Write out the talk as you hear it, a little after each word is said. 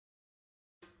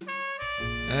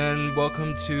and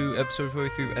welcome to episode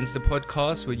 43 of Enter the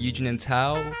Podcast with Eugene and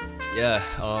Tao. Yeah,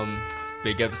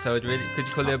 big episode, really. Could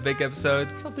you call it a big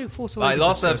episode? It's a big Force Like,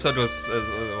 Awakens last episode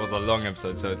was a long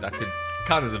episode, so that could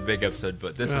count as a big episode,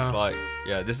 but this is like,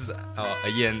 this is a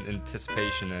year in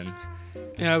anticipation, and...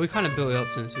 Yeah, we kind of built it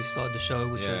up since we started the show,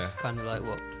 which Yeah. was kind of like,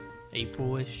 what,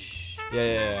 April-ish?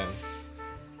 Yeah.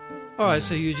 Alright,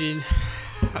 so Eugene...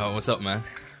 Oh, what's up, man?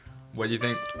 What do you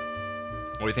think?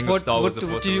 What do you think of Star Wars?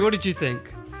 What did you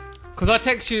think? Because I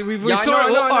texted you, we Yeah, saw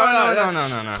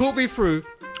it. no. Talk me through.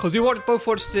 Because we both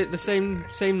watched it the same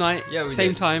night, Yeah, we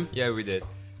same did. time. Yeah, we did.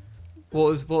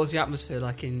 What was the atmosphere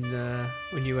like in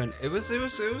when you went? It was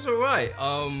alright.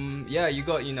 Yeah, you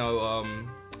got Was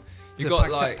you it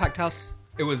got packed house.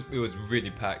 it was really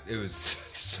packed. It was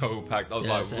so packed. I was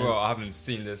like, same. bro, I haven't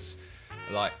seen this.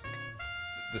 Like,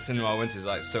 the cinema I went to is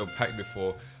like so packed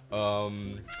before.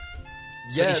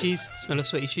 Sweaty cheese, smell of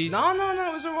sweaty cheese. No,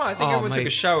 it was alright. I think Oh, everyone took a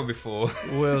mate. shower before.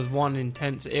 Well, it was one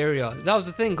intense area. That was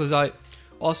the thing because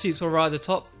our seats were right at the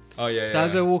top. Oh yeah. So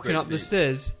as we're walking Great up the seats.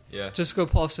 stairs, Yeah. just go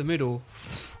past the middle,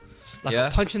 like Yeah?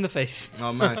 a punch in the face.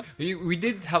 Oh man, we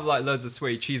did have like loads of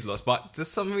sweaty cheese lots, but for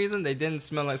some reason they didn't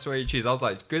smell like sweaty cheese. I was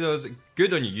like, good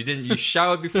on you. You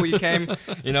showered before you came.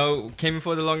 Came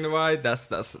before along the ride.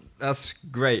 That's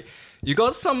great. You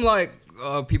got some like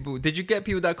people. Did you get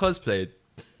people that cosplayed?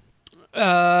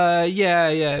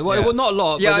 Yeah. Well, not a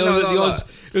lot. Yeah, but no, there not a lot.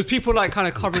 it was people like kind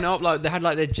of covering up, like they had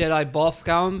like their Jedi bath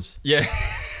gowns, Yeah.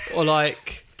 or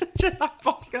like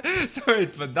Sorry,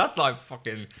 but that's like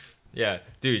fucking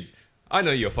dude. I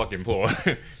know you're fucking poor.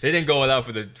 They didn't go all out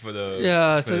for the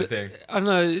yeah. for So the thing. I don't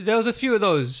know. There was a few of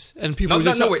those, and people No,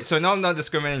 just wait. So now I'm not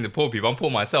discriminating the poor people. I'm poor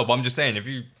myself. But I'm just saying, if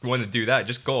you want to do that,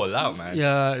 just go all out, man.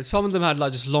 Yeah, some of them had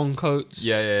like just long coats.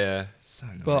 Yeah. So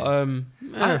annoying.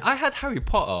 But I had Harry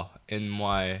Potter in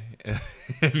my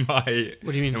What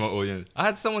do you mean? in my audience. I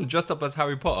had someone dressed up as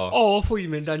Harry Potter. Oh, I thought you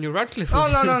meant Daniel Radcliffe.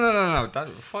 Oh no!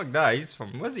 Fuck that. He's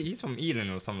from He's from Ealing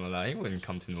or something like that. He wouldn't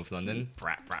come to North London.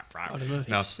 Brat. I don't know.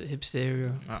 No. Hipster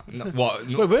area. No, what?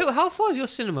 No, Wait, how far is your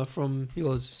cinema from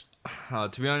yours?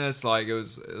 to be honest, like it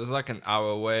was like an hour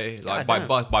away. Like God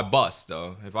damn. by bus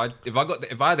though. If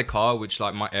I had a car, which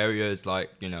like my area is like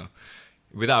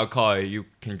without a car you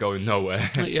can go nowhere.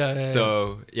 Yeah.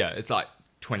 So yeah, it's like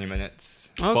 20 minutes.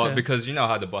 Okay. But because you know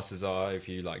how the buses are, if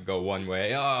you like go one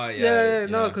way, No, yeah.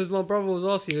 because my brother was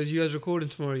asking, he goes, you guys recording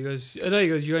tomorrow? He goes,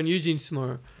 you and Eugene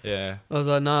tomorrow. Yeah. I was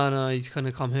like, no, he's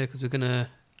gonna come here because we're gonna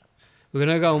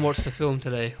go and watch the film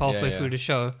today, halfway Yeah. through the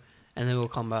show, and then we'll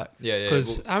come back. Yeah.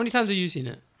 Because how many times have you seen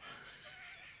it?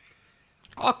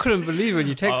 I couldn't believe when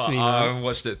you text me, man. I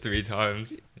watched it 3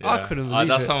 times. I couldn't believe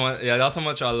that's it. That's how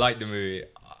much I like the movie.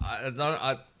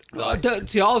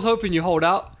 See, I was hoping you hold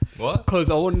out What? because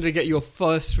I wanted to get your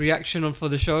first reaction for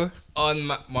the show. On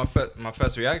my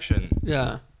first reaction.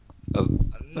 Yeah. Oh,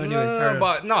 anyway, No,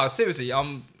 but no, seriously,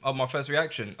 on my first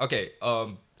reaction. Okay,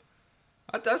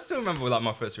 I still remember like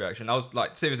my first reaction. I was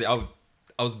like, seriously, I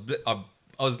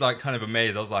was like kind of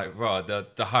amazed. I was like, bro,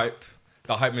 the hype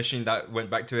machine that went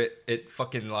back to it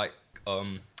fucking like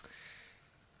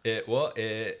lived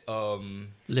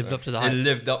Lived up to the It hype.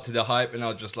 lived up to the hype, and I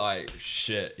was just like,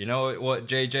 shit. You know what,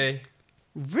 JJ?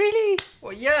 Really?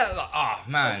 Well, yeah.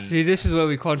 Man. See, this is where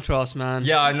we contrast, man.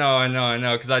 Yeah, I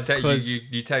know. Because I text 'Cause-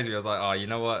 you text me. I was like, oh, you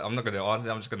know what? I'm not gonna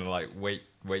answer. I'm just gonna like wait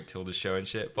till the show and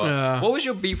shit. But Yeah. what was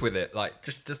your beef with it? Like,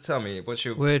 just tell me. What's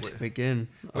your Where to begin?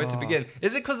 where to Oh. begin?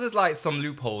 Is it because there's like some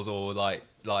loopholes or like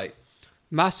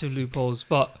Massive loopholes,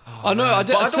 but Oh, I know man.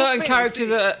 But I don't certain think- characters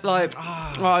see- that like,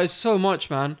 it's so much,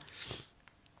 man.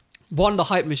 One, the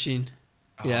hype machine,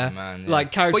 yeah, man, yeah.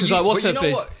 like characters like what's but her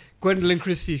you know face, what? Gwendolyn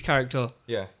Christie's character,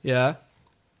 Yeah. yeah,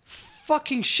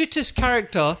 fucking shittest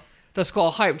character that's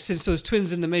got hyped since those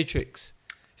twins in the Matrix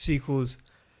sequels.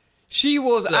 She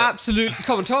was absolute.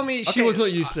 Come on, tell me she Okay, was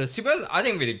not useless. To be honest, I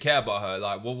didn't really care about her.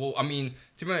 Like, well I mean,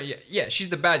 to be honest, yeah, she's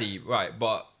the baddie, right?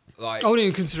 But like, I wouldn't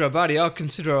even consider her a baddie. I'd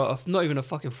consider her not even a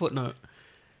fucking footnote.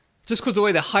 Just because the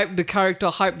way they hyped the character,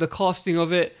 hyped the casting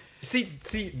of it. see,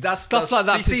 that's Stuff like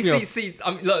that piss me off. See.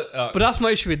 I mean, look. But that's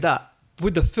my issue with that.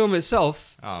 With the film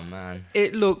itself, Oh man.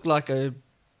 it looked like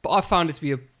I found it to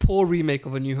be a poor remake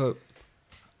of A New Hope.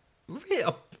 Really,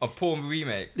 a poor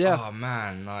remake. Yeah. Oh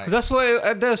man, like. Because that's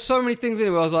why there's so many things in it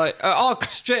where I was like,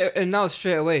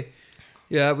 straight away.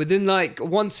 Yeah, within like,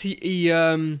 once he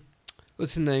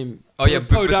what's his name? Oh yeah,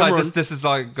 Poe but besides Dameron. this is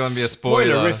like gonna be a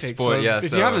spoiler. Spoilerific. So yeah, if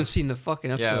so, you haven't seen the fucking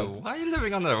yeah, episode. why are you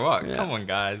living under a rock? Yeah. Come on,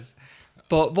 guys.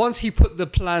 But once he put the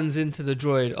plans into the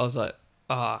droid, I was like,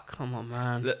 come on,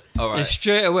 man. All And right.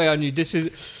 straight away I knew this is...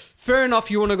 Fair enough,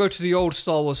 you want to go to the old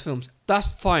Star Wars films. That's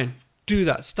fine. Do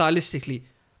that, stylistically.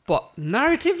 But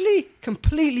narratively,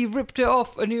 completely ripped it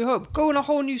off A New Hope. Go on a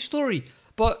whole new story.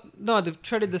 But no, they've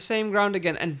treaded the same ground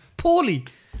again, and poorly.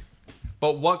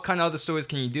 But what kind of other stories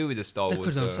can you do with the Star They Wars?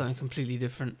 could have done though? something completely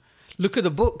different. Look at the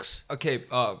books. Okay,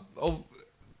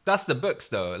 that's the books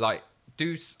though. Like,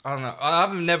 I don't know.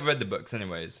 I've never read the books,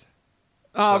 anyways.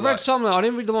 I've read some. I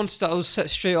didn't read the ones that was set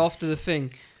straight after the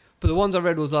thing, but the ones I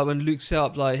read was like when Luke set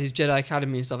up like his Jedi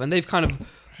Academy and stuff, and they've kind of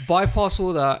bypassed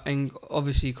all that, and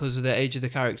obviously because of the age of the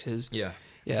characters, Yeah.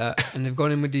 and they've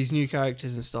gone in with these new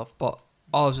characters and stuff. But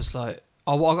I was just like,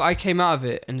 I came out of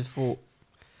it and just thought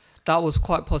that was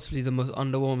quite possibly the most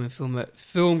underwhelming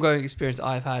film going experience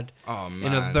I've had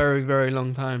in a very, very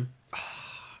long time.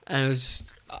 And it was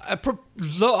just, I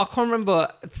can't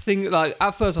remember like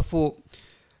at first I thought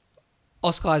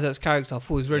Oscar Isaac's character I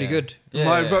thought was really good.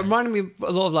 Reminded me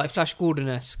a lot of like Flash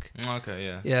Gordon-esque. Okay,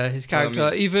 yeah. Yeah, his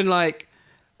character. Even like,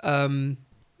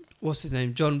 what's his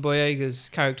name? John Boyega's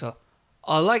character.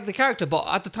 I like the character, but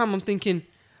at the time I'm thinking,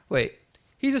 wait,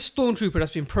 he's a stormtrooper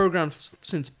that's been programmed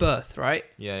since birth, right?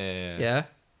 Yeah.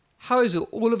 How is it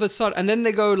all of a sudden? And then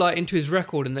they go like into his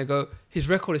record and they go, his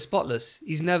record is spotless.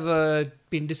 He's never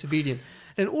been disobedient.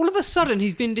 Then all of a sudden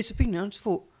he's been disobedient. I just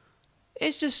thought,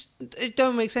 it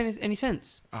don't make any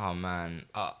sense. Oh man.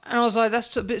 And I was like,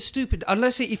 that's a bit stupid.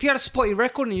 Unless if you had a spotty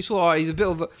record and you saw he's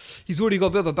already got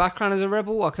a bit of a background as a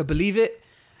rebel, I could believe it.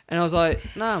 And I was like,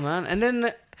 nah, man. And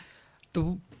then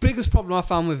the biggest problem I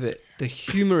found with it, the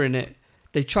humor in it,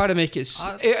 they try to make it.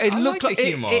 It looked like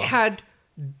it had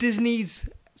Disney's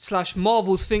 /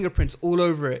 Marvel's fingerprints all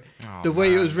over it. The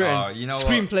way it was written,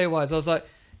 screenplay wise, I was like,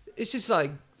 it's just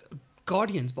like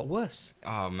Guardians, but worse.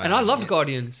 Oh man. And I loved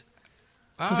Guardians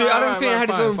because I don't think it had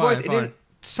its own voice. It didn't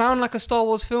sound like a Star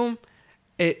Wars film.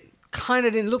 It kind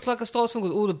of didn't look like a Star Wars film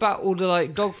because all the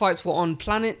like dogfights were on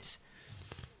planets.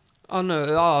 Oh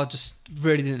no, I just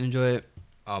really didn't enjoy it.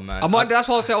 Oh man. That's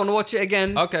why I say I want to watch it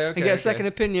again. Okay. And get a second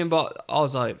opinion, but I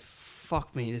was like,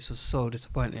 fuck me, this was so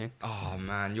disappointing. Oh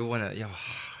man, you wanna.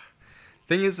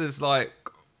 Thing is like,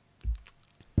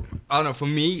 I don't know. For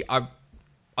me, I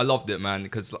loved it, man.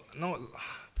 Because I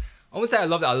wouldn't say I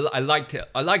loved it. I liked it.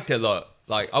 I liked it a lot.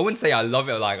 Like, I wouldn't say I love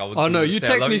it. Like, I would. Oh no, you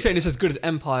text me saying it's as good as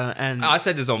Empire, and I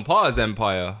said it's on par as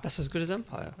Empire. That's as good as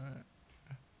Empire.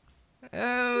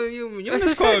 You're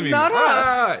misquoting me.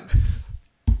 No.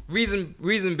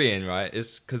 Reason being, right,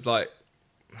 is because like,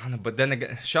 I don't know, but then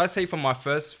again, should I say from my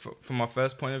first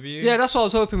point of view? Yeah, that's what I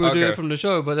was hoping we were doing it from the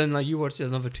show, but then like you watched it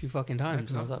another 2 fucking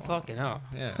times, and I was like, fucking hell.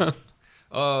 Yeah.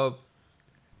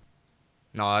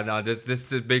 No, this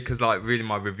because like really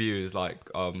my review is like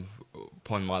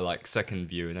upon my like second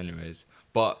viewing, anyways.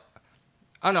 But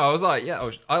I don't know, I was like,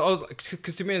 yeah, I was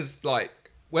because to me it's like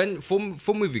when for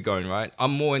movie going, right,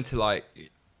 I'm more into like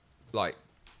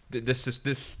this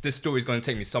story is going to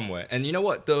take me somewhere, and you know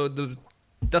what,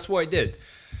 that's what I did.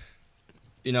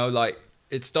 You know, like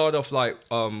it started off like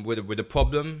with a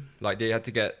problem, like they had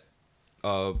to get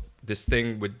this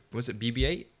thing with, was it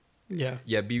BB-8? Yeah,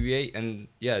 BB-8, and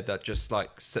yeah, that just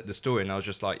like set the story, and I was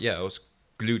just like, yeah, I was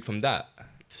glued from that.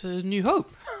 It's A New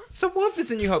Hope. So what if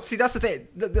it's A New Hope? See, that's the thing.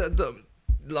 The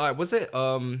like, was it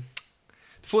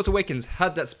Force Awakens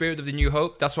had that spirit of the New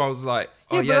Hope? That's why I was like,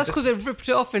 oh yeah, but that's because they ripped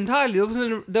it off entirely.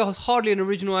 There was hardly an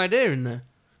original idea in there.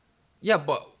 Yeah,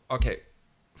 but okay,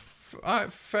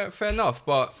 fair enough.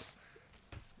 But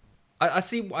I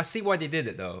see why they did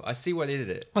it though. I see why they did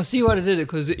it. I see why they did it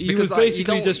because he was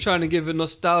basically just trying to give a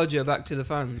nostalgia back to the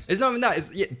fans. It's not even that.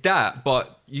 It's that,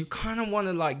 but you kind of want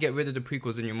to like get rid of the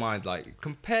prequels in your mind. Like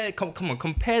compare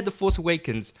the Force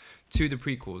Awakens to the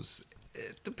prequels.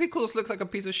 The prequels looks like a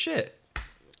piece of shit.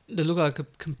 They look like a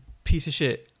piece of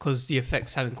shit because the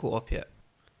effects hadn't caught up yet,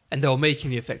 and they were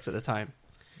making the effects at the time.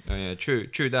 Oh yeah, true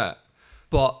that.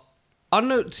 But I don't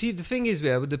know. See, the thing is,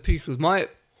 with the prequels,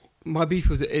 my beef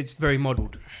with it, it's very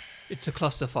modelled. It's a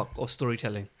clusterfuck of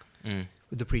storytelling with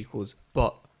the prequels.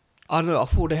 But I don't know. I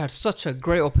thought they had such a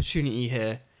great opportunity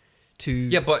here to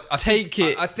take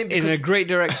it in a great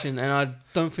direction, and I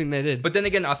don't think they did. But then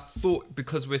again, I thought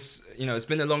because it's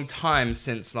been a long time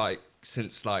since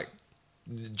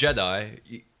Jedi,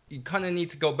 you kind of need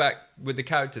to go back with the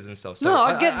characters and stuff. So no,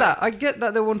 I get that. I get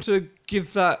that they want to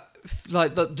give that,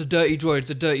 like the dirty droids,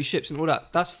 the dirty ships, and all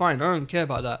that. That's fine. I don't care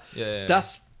about that. Yeah.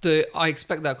 I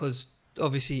expect that because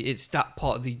obviously it's that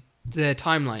part of their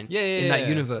timeline in that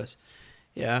universe.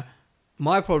 Yeah.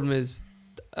 My problem is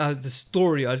the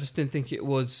story. I just didn't think it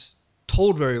was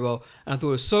told very well, and I thought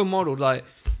it was so modeled. Like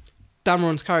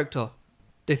Dameron's character,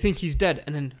 they think he's dead,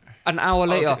 and then an hour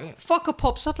later, Okay. fucker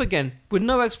pops up again with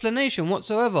no explanation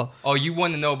whatsoever. Oh, you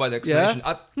want to know about the explanation?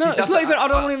 Yeah. No, it's not even. I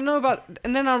don't even know about.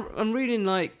 And then I'm reading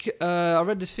I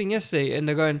read this thing yesterday, and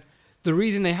they're going. The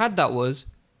reason they had that was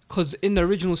because in the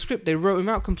original script they wrote him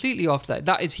out completely after that.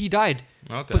 That is, he died.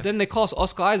 Okay. But then they cast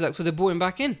Oscar Isaac, so they brought him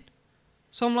back in.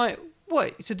 So I'm like,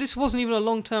 what? So this wasn't even a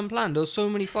long-term plan. There was so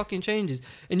many fucking changes,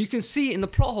 and you can see it in the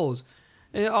plot holes.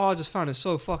 And, I just found it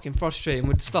so fucking frustrating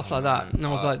with stuff like that. And I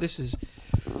was like, this is,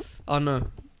 I don't know.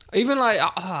 Even like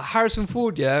Harrison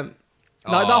Ford, yeah,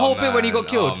 like that whole bit when he got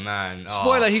killed. Oh man!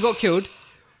 Spoiler: he got killed.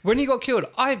 When he got killed,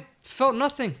 I felt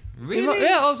nothing. Really?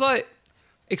 Yeah, I was like,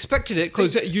 expected it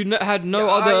because you had no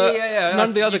other, none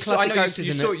of the other classic characters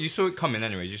in it. You saw it coming,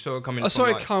 anyways. You saw it coming. I saw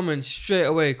it coming straight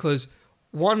away because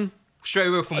straight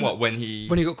away from what when he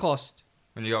got cast.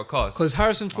 When he got cast. Because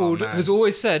Harrison Ford has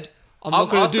always said, "I'm not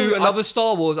going to do another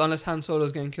Star Wars unless Han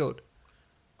Solo's getting killed."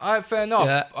 Fair enough.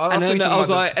 Yeah. And then I was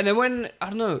like, and then when I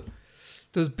don't know,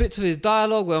 there was bits of his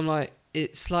dialogue where I'm like,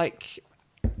 it's like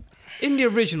in the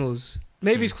originals.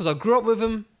 Maybe it's because I grew up with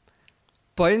him,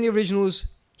 but in the originals,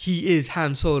 he is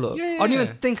Han Solo. Yeah, I don't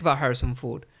even think about Harrison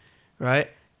Ford, right?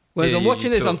 Whereas I'm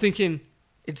watching this, I'm thinking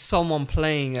it's someone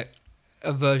playing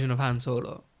a version of Han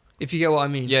Solo. If you get what I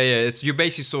mean. Yeah. It's you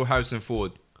basically saw Harrison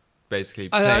Ford basically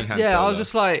playing Han Solo. Yeah, I was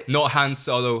just like, not Han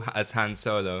Solo as Han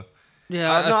Solo.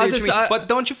 Yeah, I see what you mean. But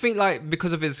don't you think like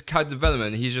because of his character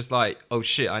development, he's just like, oh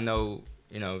shit, I know,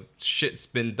 shit's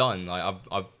been done. Like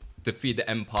I've defeated the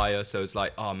Empire, so it's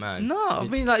like, oh man. No, I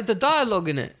mean like the dialogue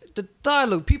in it. The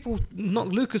dialogue, people knock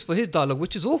Lucas for his dialogue,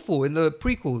 which is awful in the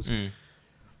prequels.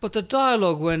 But the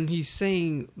dialogue when he's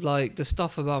saying like the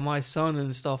stuff about my son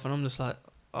and stuff, and I'm just like,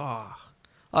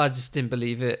 I just didn't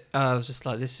believe it. I was just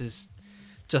like, this is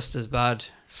just as bad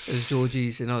as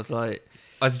Georgie's, and I was like,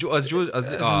 as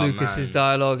Lucas's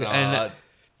dialogue, and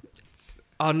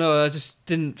I know I just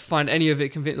didn't find any of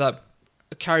it convincing. Like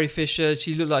Carrie Fisher,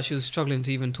 she looked like she was struggling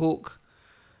to even talk.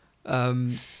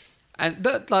 And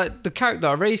the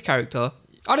character, Rey's character,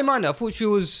 I didn't mind it. I thought she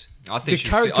was. I think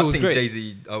great.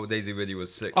 Daisy really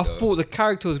was sick. I thought the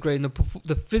character was great, and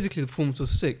the physically the performance was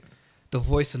sick. The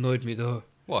voice annoyed me though.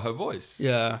 What, her voice?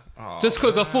 Yeah. Just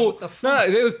because I thought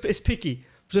it's picky.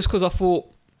 Just because I thought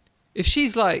if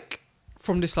she's like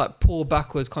from this like poor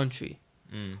backwards country,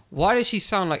 why does she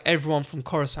sound like everyone from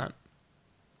Coruscant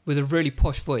with a really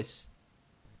posh voice?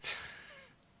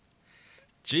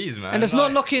 Jeez, man. And it's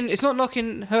not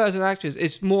knocking her as an actress.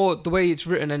 It's more the way it's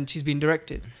written and she's been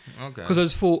directed. Okay. Because I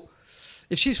just thought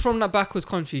if she's from that backwards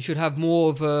country, she should have more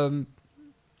of I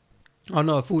don't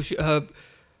know. I thought her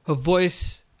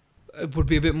voice would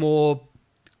be a bit more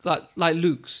like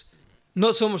Luke's,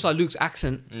 not so much like Luke's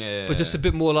accent, but just a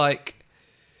bit more like,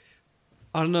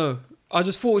 I don't know. I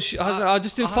just thought I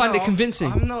just didn't find it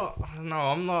convincing. I'm not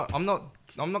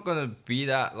gonna be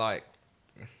that like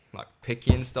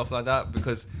picky and stuff like that,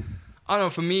 because I don't know.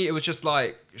 For me, it was just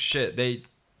like shit. They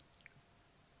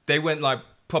went like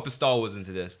proper Star Wars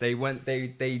into this. They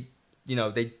did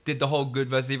the whole good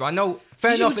versus evil. I know.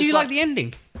 Fair enough. Do you like the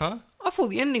ending? Huh? I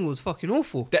thought the ending was fucking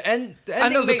awful. The ending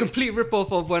and it was a complete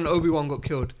rip-off of when Obi-Wan got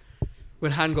killed.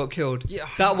 When Han got killed. Yeah.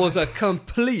 That was a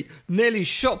complete, nearly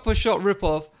shot-for-shot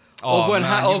rip-off of when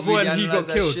he got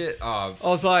killed. I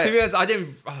was like... To be honest, I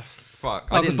didn't... fuck.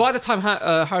 Because by the time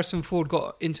Harrison Ford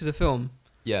got into the film...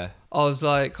 Yeah. I was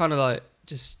like, kind of like,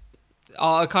 just...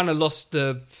 I kind of lost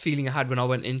the feeling I had when I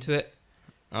went into it.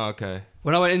 Oh, okay.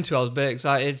 When I went into it, I was very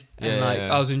excited. And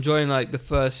I was enjoying like the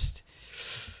first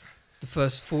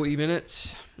 40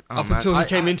 minutes until he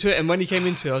came into it. And when he came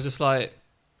into it, I was just like,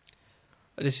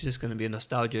 this is just going to be a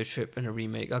nostalgia trip and a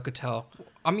remake. I could tell.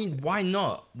 I mean, why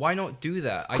not? Why not do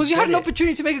that? Because you had an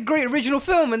opportunity to make a great original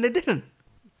film and they didn't.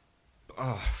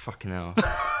 Oh, fucking hell.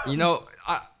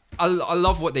 I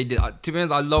love what they did. To be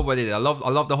honest, I love what they did. I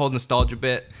love the whole nostalgia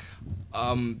bit.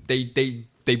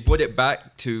 They brought it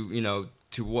back to,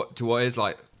 to what is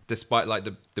like, despite like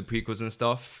the prequels and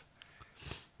stuff.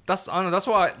 I don't know. That's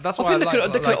why I liked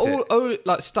it.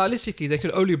 Like stylistically, they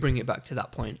could only bring it back to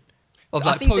that point of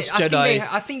like post Jedi.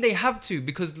 I think they have to,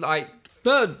 because like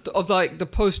the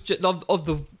post of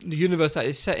the universe that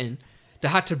it's set in, they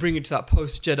had to bring it to that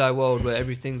post Jedi world where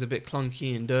everything's a bit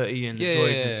clunky and dirty and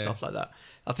droids and stuff like that.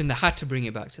 I think they had to bring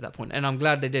it back to that point, and I'm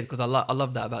glad they did, because I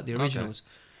love that about the originals.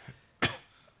 Okay.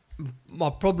 My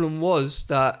problem was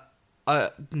that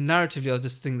narratively, I was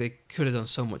just thinking they could have done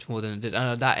so much more than it did,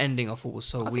 and that ending I thought was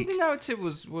so weak. I think the narrative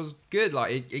was good.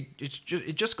 Like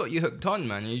it just got you hooked on,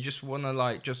 man. You just want to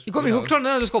like just. You got me hooked on, and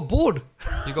I just got bored.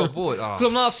 You got bored because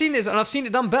I'm like, I've seen this and I've seen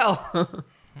it done better.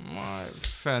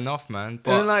 Fair enough, man.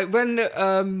 But and like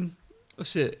when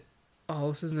what's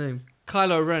his name?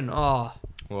 Kylo Ren.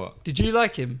 What? Did you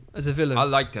like him as a villain? I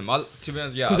liked him. To be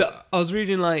honest, yeah. Because I was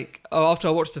reading like after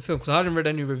I watched the film, because I hadn't read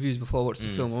any reviews before I watched the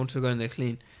film. I wanted to go in there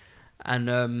clean,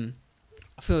 and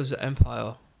I feel it was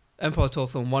Empire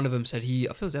 12 film. One of them said I feel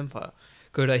it was Empire.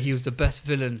 Go that he was the best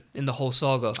villain in the whole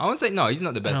saga. I wouldn't say no. He's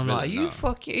not the best and I'm villain.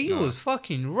 like, he was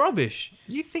fucking rubbish.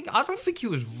 You think? I don't think he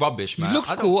was rubbish, man. He looked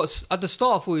cool. At the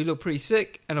start, I thought he looked pretty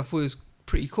sick, and I thought he was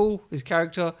pretty cool. His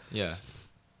character. Yeah.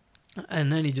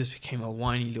 And then he just became a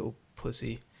whiny little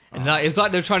pussy. And it's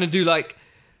like they're trying to do like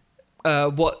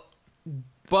what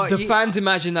the fans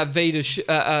imagine that Vader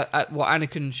what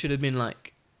Anakin should have been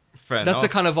like. That's the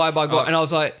kind of vibe I got, and I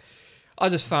was like, I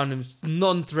just found him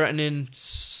non-threatening,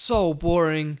 so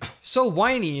boring, so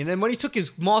whiny. And then when he took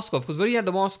his mask off, because when he had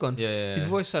the mask on, his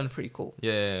voice sounded pretty cool.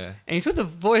 Yeah. And he took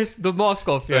the mask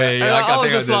off. And I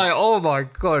was just like, oh my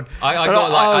god. I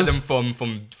got like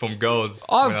Adam from Girls.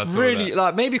 I've really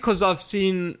like maybe because I've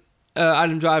seen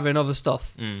Adam Driver and other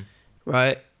stuff,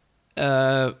 right?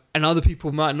 And other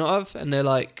people might not have, and they're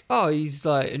like, oh, he's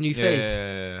like a new face.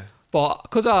 Yeah. But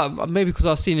because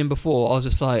I've seen him before, I was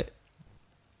just like,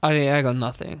 I got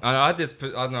nothing. I had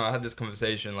this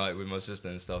conversation like with my sister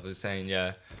and stuff. It was saying,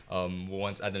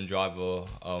 once Adam Driver,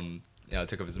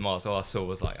 took off his mask, all I saw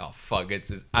was like, oh fuck,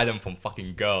 it's Adam from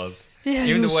fucking Girls. Yeah,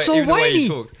 even he was so whiny. The way he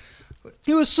talked.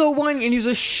 He was so whiny, and he was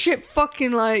a shit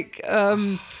fucking like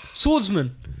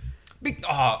swordsman.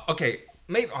 Okay.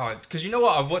 Maybe, because you know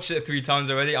what? I've watched it 3 times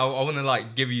already. I want to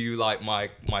like give you like my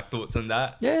thoughts on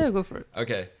that. Yeah, go for it.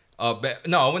 Okay. But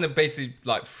no, I want to basically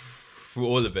like through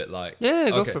all of it, like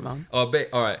go for it, man. All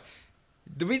right.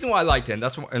 The reason why I liked it, and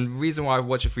the reason why I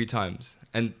watched it 3 times,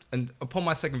 and upon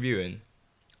my second viewing,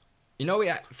 you know,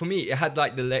 for me, it had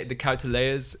like the character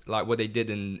layers, like what they did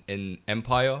in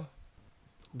Empire.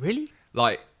 Really?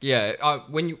 Like, yeah,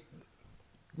 when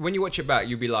you watch it back,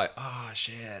 you'll be like, oh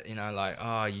shit, you know, like,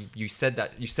 you said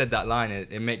that line,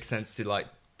 it makes sense to like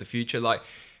the future, like,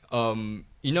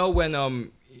 you know when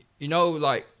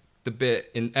like the bit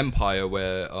in Empire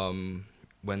where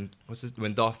when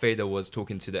Darth Vader was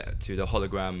talking to the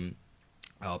hologram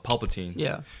Palpatine,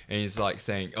 and he's like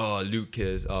saying, oh, Luke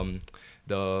is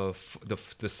the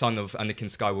son of Anakin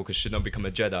Skywalker should not become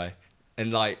a Jedi,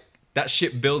 and like that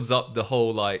shit builds up the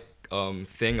whole like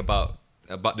thing about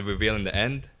the reveal in the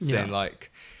end, saying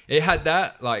like it had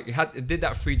that, like it did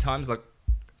that 3 times, like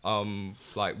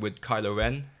with Kylo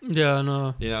Ren. Yeah, I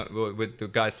know. You know, with the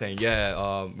guy saying,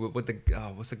 with the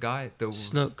what's the guy?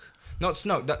 Snoke. Not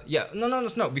Snoke. No,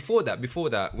 Snoke. Before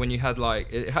that, when you had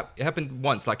like it happened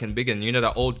once, like in the beginning. You know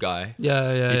that old guy.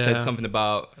 Yeah. He said something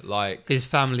about like his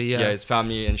family. Yeah, his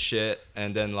family and shit.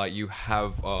 And then like you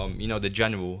have the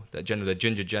general, the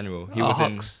ginger general. He was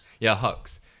Hux.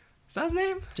 Hux. Is that his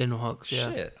name? General Hux.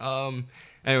 Yeah. Shit.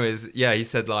 Anyways, he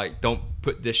said like, don't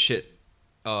put this shit.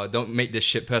 Don't make this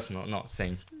shit personal. Not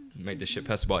saying make this shit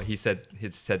personal, but he said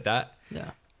that.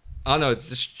 Yeah. I don't know, it's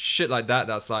just shit like that.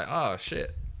 That's like, oh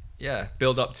shit. Yeah,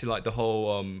 build up to like the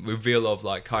whole reveal of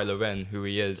like Kylo Ren, who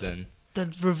he is, and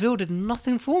that reveal did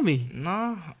nothing for me.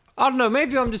 No, I don't know.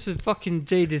 Maybe I'm just a fucking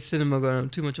jaded cinema guy. I'm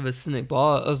too much of a cynic,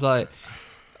 but I was like,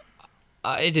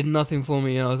 it did nothing for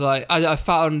me. And I was like, I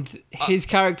found his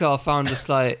character. I found just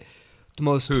like the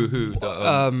most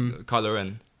Kylo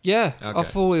Ren. Yeah, okay. I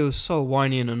thought it was so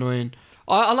whiny and annoying.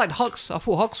 I liked Hux. I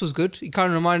thought Hux was good. He kind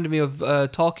of reminded me of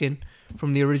Tarkin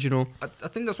from the original. I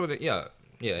think that's what it. Yeah.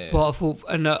 But I thought,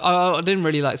 and I didn't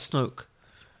really like Snoke.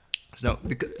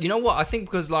 Because you know what? I think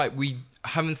because like we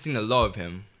haven't seen a lot of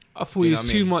him. I thought he was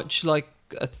too much like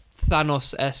a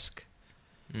Thanos-esque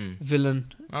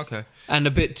villain. Okay. And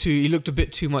he looked a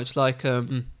bit too much like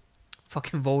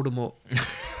fucking Voldemort.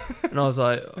 And I was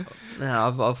like,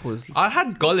 I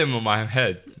had Gollum on my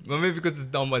head, but maybe because it's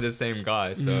done by the same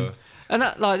guy. So and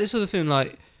that, like, this was the thing,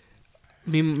 like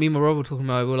me and my brother were talking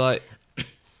about it, we were like,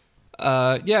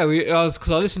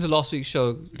 because I listened to last week's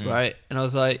show, right? And I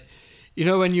was like, you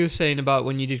know, when you were saying about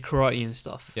when you did karate and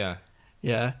stuff, you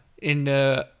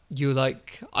were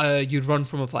like, you'd run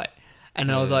from a fight, and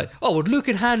I was like, oh, would Luke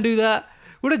and Han do that?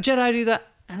 Would a Jedi do that?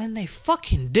 And then they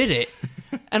fucking did it,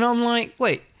 and I'm like,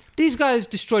 wait, these guys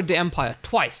destroyed the Empire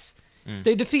twice.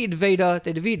 They defeated Vader,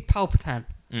 they defeated Palpatine,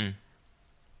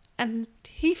 and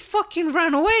he fucking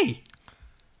ran away.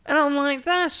 And I'm like,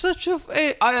 that's such a...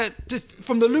 just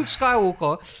from the Luke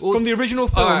Skywalker, from the original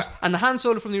films, and the Han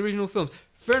Solo from the original films,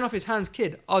 fair enough, it's Han's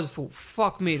kid. I just thought,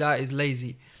 fuck me, that is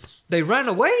lazy. They ran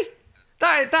away?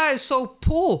 That is so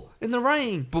poor in the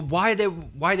writing. But why they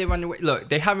run away? Look,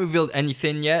 they haven't revealed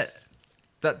anything yet.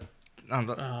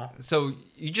 So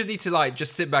you just need to like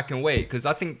just sit back and wait, because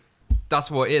I think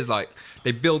that's what it is. Like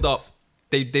they build up,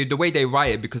 they the way they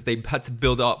write it, because they had to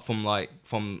build up from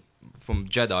from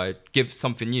Jedi. Give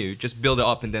something new, just build it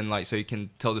up, and then like so you can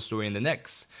tell the story in the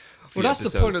next. Well, that's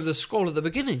the point of the scroll at the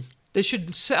beginning. They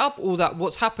should set up all that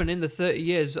what's happened in the 30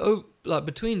 years like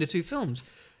between the two films,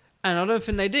 and I don't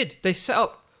think they did. They set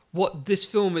up what this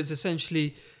film is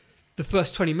essentially the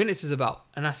first 20 minutes is about,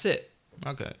 and that's it.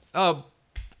 Okay.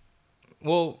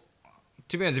 Well,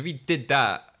 to be honest, if you did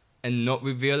that and not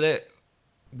reveal it,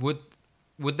 would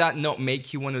that not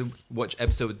make you want to watch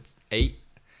episode 8?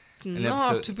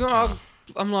 No, to be honest,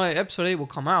 I'm like, episode 8 will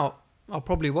come out. I'll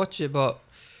probably watch it, but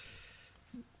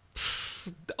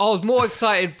I was more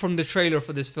excited from the trailer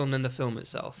for this film than the film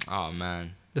itself. Oh,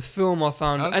 man. The film I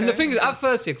found... Okay. And the thing is, at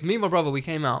first, because me and my brother, we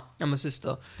came out, and my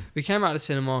sister, we came out of the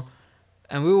cinema,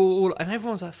 and we were all... And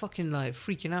everyone's like fucking like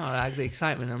freaking out, like the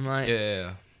excitement. I'm like...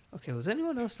 Yeah. Okay, did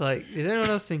anyone else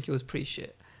think it was pretty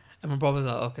shit? And my brother's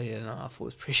like, okay, yeah, no, I thought it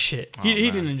was pretty shit. Oh, He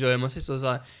didn't enjoy it. My sister was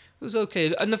like, it was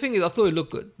okay. And the thing is, I thought it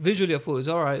looked good. Visually, I thought it was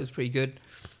alright, it was pretty good.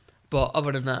 But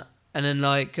other than that... And then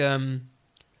like...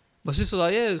 my sister was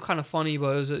like, yeah, it was kind of funny,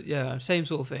 but it was, same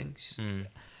sort of thing. And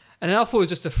then I thought it was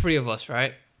just the three of us,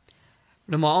 right?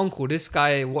 And then my uncle, this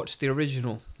guy watched the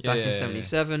original back in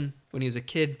 77 when he was a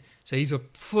kid. So he's a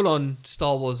full-on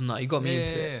Star Wars nut. He got me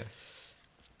into it.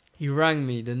 He rang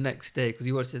me the next day, because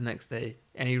he watched it the next day.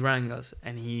 And he rang us,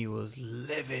 and he was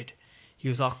livid. He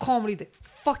was like, I can't believe they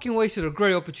fucking wasted a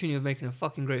great opportunity of making a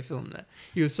fucking great film there.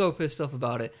 He was so pissed off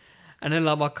about it. And then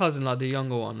like my cousin, like the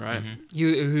younger one, right?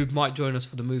 Who might join us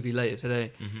for the movie later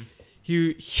today.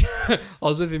 I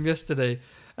was with him yesterday,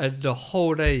 and the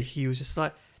whole day he was just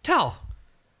like, Tal,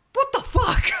 what the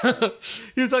fuck?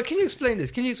 He was like, can you explain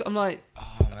this? I'm like,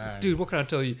 oh, man. Dude, what can I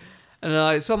tell you? And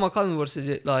I saw my cousin watched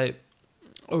it like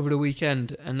over the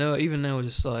weekend, and they were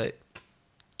just like,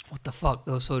 what the fuck?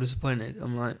 They were so disappointed.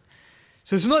 I'm like,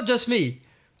 so it's not just me.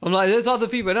 I'm like, there's other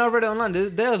people. And I read it online.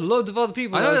 There's loads of other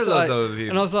people. I know there's loads of other people.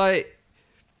 And I was like,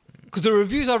 because the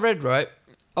reviews I read, right?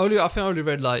 I think I only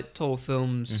read like Total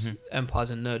Films,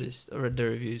 Empires, and Nerdist. I read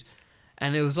their reviews.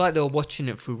 And it was like they were watching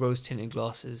it through rose-tinted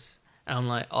glasses. And I'm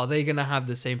like, are they going to have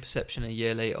the same perception a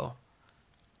year later?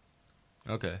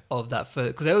 Okay. Of that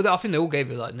first. Because I think they all gave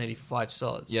it like nearly 5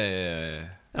 stars. Yeah.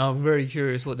 And I'm very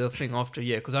curious what they'll think after a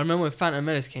year. Because I remember when Phantom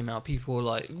Menace came out, people were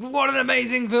like, what an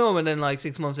amazing film. And then like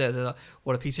 6 months later, they're like,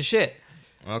 what a piece of shit.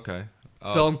 Okay.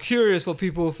 So I'm curious what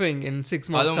people will think in 6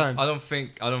 months' time. I don't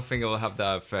think it will have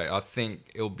that effect. I think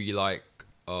it'll be like,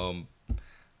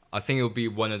 I think it'll be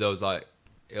one of those like,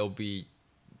 it'll be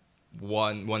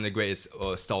one of the greatest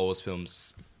Star Wars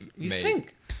films You made.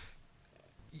 think?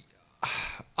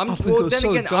 I am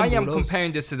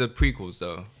comparing this to the prequels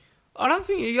though. I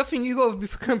think you got to be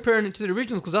comparing it to the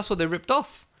originals because that's what they ripped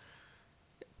off.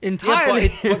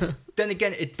 Entirely. Yeah, but then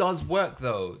again, it does work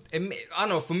though. I don't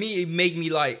know. For me, it made me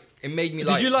like.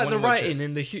 Did you like the writing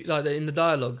in the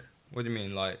dialogue? What do you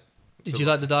mean, like? Did you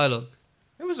like the dialogue?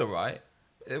 It was alright.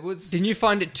 It was. Didn't you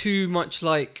find it too much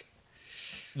like?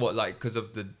 What, like, because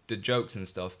of the jokes and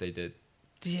stuff they did?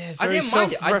 Yeah, very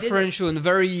self-referential and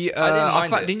very. I didn't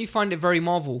mind it. Didn't you find it very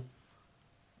Marvel?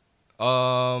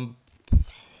 I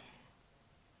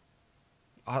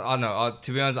don't know.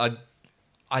 To be honest,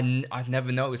 I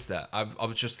never noticed that. I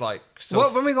was just like,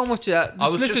 well, when we go and watch it, I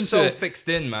was listen just to so it. fixed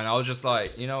in, man. I was just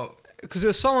like, because there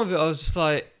was some of it, I was just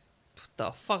like, what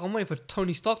the fuck? I'm waiting for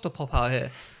Tony Stark to pop out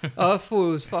here. I thought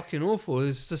it was fucking awful.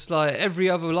 It's just like every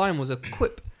other line was a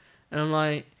quip, and I'm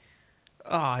like,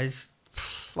 I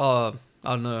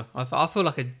don't know. I feel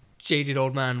like a jaded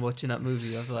old man watching that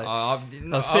movie. I was like, I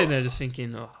was sitting there just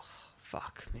thinking, oh,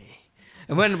 fuck me.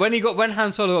 And when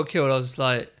Han Solo got killed, I was just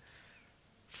like,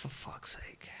 for fuck's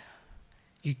sake,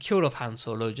 you killed off Han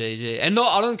Solo, JJ. And no,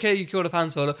 I don't care you killed off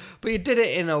Han Solo, but you did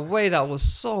it in a way that was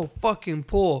so fucking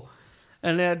poor.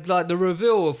 And then, like, the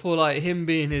reveal for like him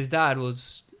being his dad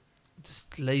was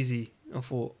just lazy. I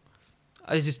thought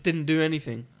I just didn't do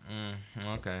anything.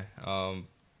 Okay. I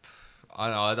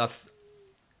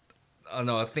don't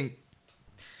know. I think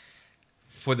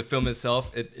for the film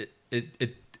itself,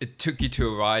 it took you to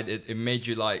a ride. It made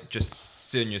you like just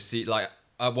sit in your seat. Like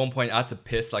at one point, I had to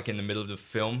piss like in the middle of the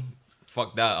film.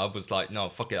 Fuck that. I was like, no,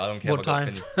 fuck it. I don't care. What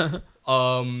time?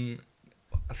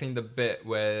 I think the bit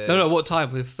where No, what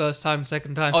time? With first time,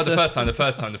 second time? Oh, the first time.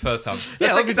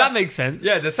 Yeah, okay, that makes sense.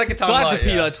 Yeah, the second time. So I had to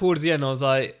pee like towards the end. I was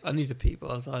like, I need to pee, but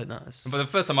I was like, nice. But the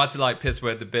first time I had to like piss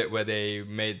where the bit where they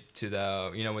made to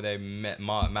the where they met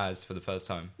Maz for the first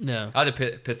time. Yeah. I had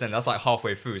to piss then. That's like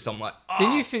halfway through. So I'm like,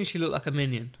 Didn't you think she looked like a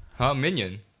minion? Huh,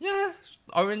 minion? Yeah,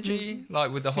 orangey,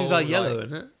 like with the whole. She's like yellow,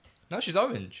 isn't it? No, she's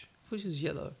orange. I thought she was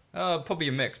yellow. Probably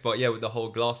a mix, but yeah, with the whole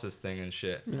glasses thing and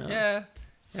shit.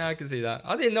 Yeah, I can see that.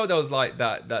 I didn't know there was like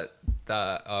that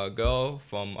girl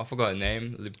from, I forgot her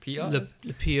name, Lupia.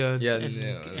 Lupia. Yeah,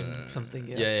 and something.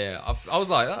 Yeah. Yeah. I was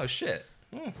like, oh shit,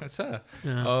 that's her.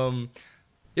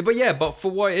 Yeah. But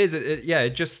for what it is, it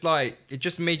just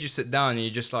made you sit down and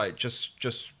you just like just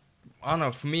I don't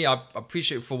know. For me, I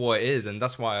appreciate it for what it is, and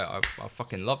that's why I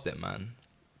fucking loved it, man.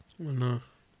 No.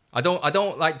 I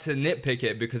don't like to nitpick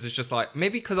it because it's just like,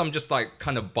 maybe because I'm just like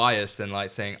kind of biased and like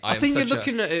saying I think you're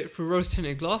looking at it through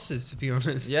rose-tinted glasses, to be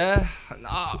honest. Yeah,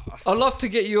 nah. I'd love to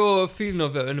get your feeling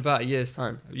of it in about a year's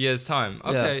time.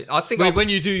 Okay, Yeah. I think when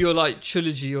you do your like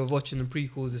trilogy of watching the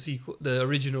prequels, the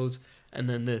originals, and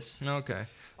then this. Okay,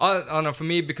 I don't know. For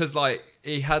me, because like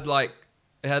it had like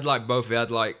both. It had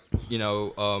like, you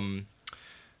know,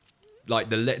 like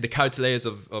the character layers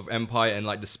of Empire and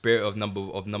like the spirit of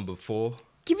number 4.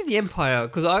 Give me the Empire,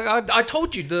 because I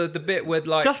told you the bit where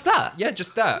like just that. Yeah,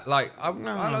 just that. Like I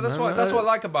know that's what I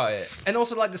like about it, and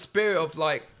also like the spirit of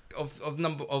like of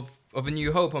A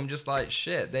New Hope. I'm just like,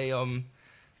 shit. They you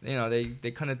know,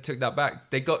 they kind of took that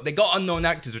back. They got unknown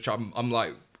actors, which I'm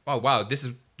like, oh wow, this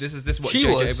is what she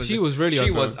J.J. was. Abrams She did. was really. She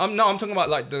unknown. was. I'm talking about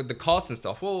like the cast and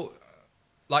stuff. Well,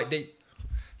 like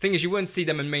thing is, you wouldn't see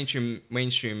them in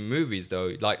mainstream movies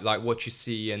though. Like what you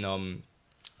see in The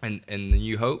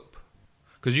New Hope.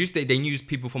 Because usually they use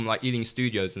people from like Ealing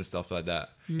Studios and stuff like that.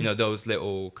 You know, those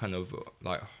little kind of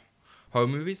like horror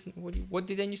movies. What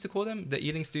did they used to call them? The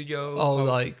Ealing Studio. Oh,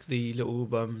 like the little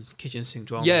kitchen sink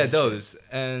drama. Yeah, and those. shit.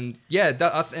 And yeah,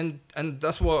 and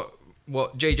that's what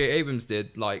J.J. Abrams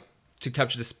did, like to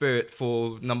capture the spirit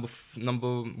for number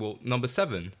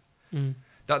 7.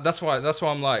 That's why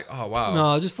I'm like, oh wow. No,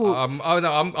 I just thought.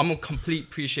 I'm a complete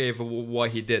appreciative of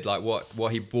what he did, like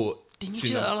what he brought. Didn't you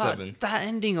just, like, that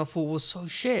ending I thought was so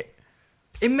shit.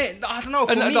 It made, I don't know.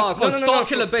 For me,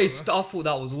 Starkiller Base. I thought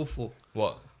that was awful.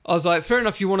 What? I was like, fair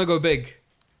enough, you want to go big,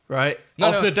 right?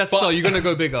 After the Death Star, you're gonna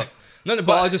go bigger. But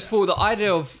I just thought the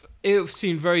idea of it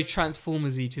seemed very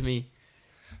Transformers-y to me,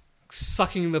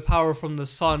 sucking the power from the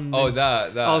sun. Oh,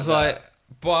 that. I was like,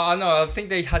 but I know. I think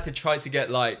they had to try to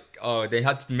get like, they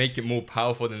had to make it more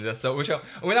powerful than Death Star. Which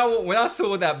when I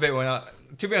saw that bit,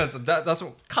 to be honest, that's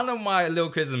what kind of my little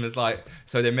criticism is like.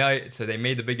 So they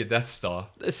made the bigger Death Star.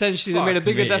 Essentially, they made a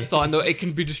bigger Death Star, and it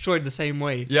can be destroyed the same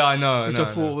way. Yeah, I know. Which I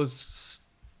thought was.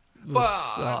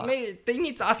 But they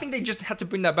need to, I think they just had to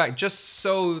bring that back just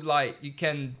so like you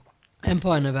can.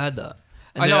 Empire never had that.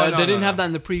 And they didn't have that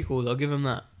in the prequels. I'll give them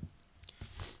that.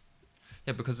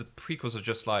 Yeah, because the prequels are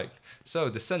just like, so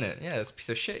the Senate, yeah, it's a piece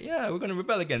of shit. Yeah, we're gonna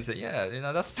rebel against it. Yeah, you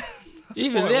know that's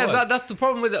even that's the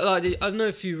problem with it. Like, I don't know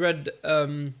if you read. I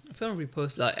found a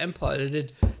repost like Empire. They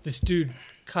did this dude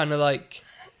kind of like.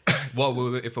 What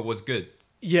if it was good?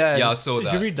 Yeah, I saw that.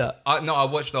 Did you read that? No, I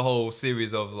watched the whole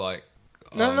series of like.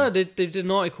 No, they did an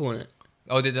article on it.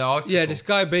 Oh, they did an article. Yeah, this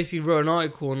guy basically wrote an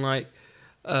article on like.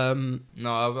 No,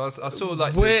 I saw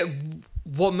like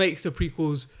what makes the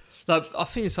prequels. Like, I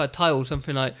think it's like titled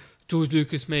something like George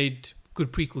Lucas made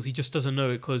good prequels. He just doesn't know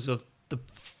it because of the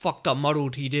fucked up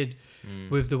muddled he did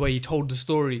with the way he told the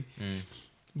story,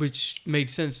 which made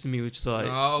sense to me. Which is like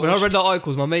when I read the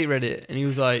articles, my mate read it and he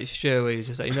was like straight away. He was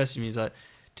just like, he messaged me. He's like,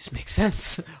 this makes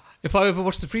sense. If I ever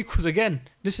watch the prequels again,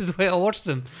 this is the way I watch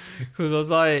them. Because I was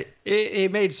like,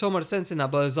 it made so much sense in that.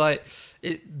 But I was like,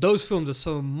 those films are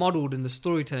so muddled in the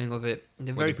storytelling of it.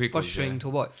 They're very frustrating to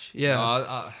watch.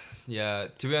 Yeah. Yeah,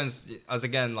 to be honest, as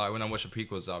again, like when I watched the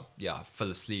prequels, I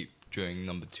fell asleep during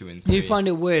number 2 and 3. You find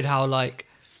it weird how like,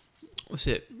 what's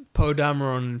it? Poe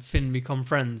Dameron and Finn become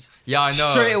friends. Yeah, I know.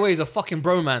 Straight away is a fucking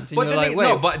bromance. And but you're like, wait.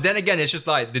 No, but then again, it's just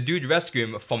like the dude rescued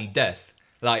him from death.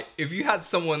 Like if you had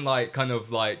someone like kind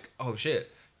of like, oh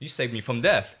shit, you saved me from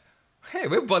death. Hey,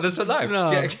 we're brothers for life. No.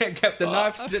 Kept the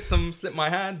knife, slit my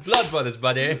hand. Blood brothers,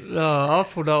 buddy. No, I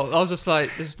thought I was just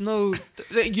like, there's no.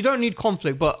 You don't need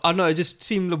conflict, but I know it just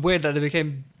seemed weird that they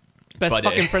became best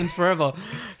fucking friends forever,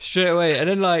 straight away. And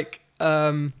then like,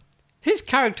 his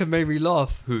character made me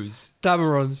laugh. Whose?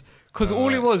 Dameron's, because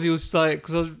he was like,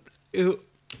 it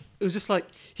was just like.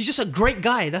 He's just a great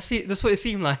guy. That's it. That's what it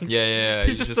seemed like. Yeah.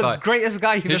 He's just the like, greatest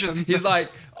guy you've ever met. He's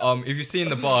like, if you see in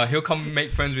the bar, he'll come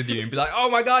make friends with you and be like, oh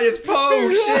my god, it's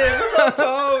Poe. Shit, what's up,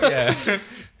 Poe? Yeah.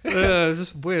 Yeah, it was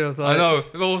just weird. I was like, I know.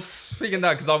 Well, speaking of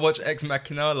that, because I watched Ex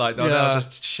Machina, like, I was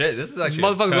just shit. This is actually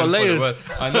motherfuckers got layers.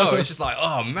 I know. It's just like,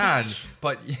 oh man,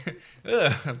 but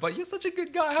you're such a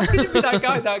good guy. How could you be that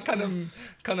guy that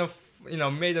kind of you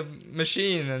know made a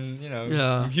machine and you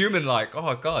know human like?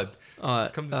 Oh god. All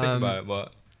right. Come to think about it,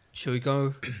 but. Shall we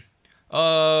go?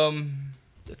 I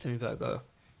think we better go.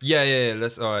 Yeah.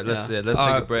 Let's take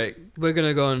a break. We're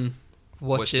gonna go and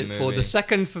watch it for the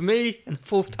second for me and the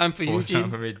fourth time for Eugene.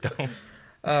 For me, don't.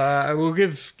 We'll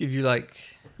give you like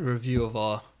a review of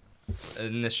our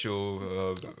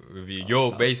initial review.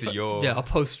 Your basically your our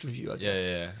post review. I guess.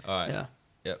 yeah. All right. Yeah.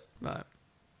 Yep. Right.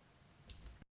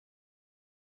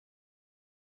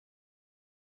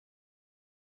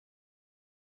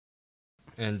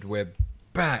 And we're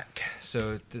back.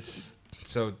 So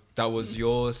that was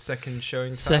your second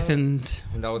showing. Second.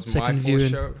 And that was second my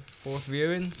viewing. fourth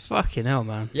viewing. Fucking hell,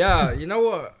 man. Yeah, you know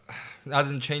what?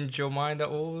 Hasn't changed your mind at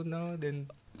all? No, didn't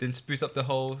spruce up the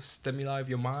whole stimuli of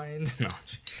your mind. No.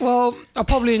 Well, I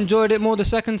probably enjoyed it more the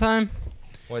second time.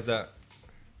 Why is that?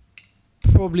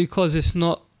 Probably because it's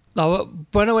not like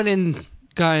when I went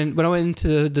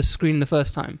into the screen the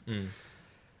first time.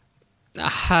 I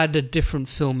had a different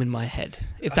film in my head,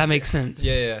 if that makes sense.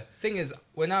 Yeah. Thing is,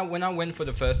 when I went for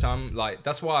the first time, like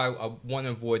that's why I want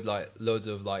to avoid like loads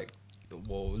of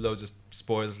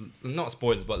spoilers, not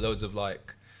spoilers, but loads of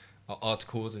like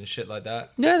articles and shit like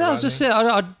that. Yeah, that was just it.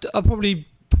 I probably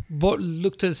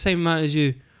looked at the same amount as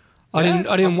you. I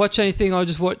didn't watch anything. I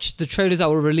just watched the trailers that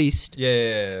were released.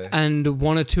 Yeah. And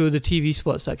one or two of the TV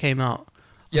spots that came out.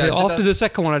 Yeah. After the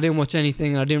second one, I didn't watch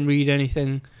anything. I didn't read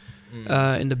anything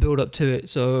in the build up to it.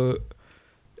 So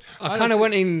I kind of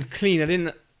went in clean. I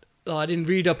didn't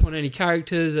read up on any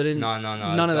characters. I didn't. No.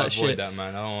 None of that avoid shit. That,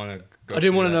 man. I don't want to. I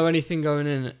didn't want to know anything going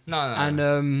in.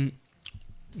 No.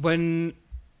 And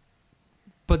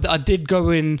but I did go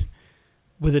in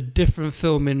with a different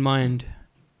film in mind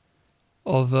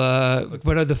of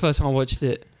when the first time I watched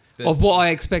it, of what I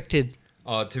expected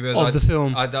to be honest, of the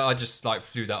film. I just like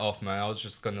threw that off, man. I was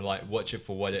just gonna like watch it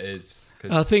for what it is.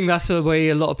 I think that's the way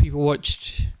a lot of people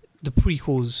watched the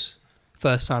prequels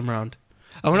first time round.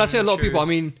 And when I say a lot of people, I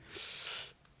mean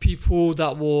people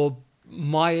that were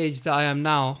my age that I am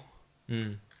now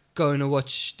going to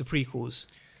watch the prequels.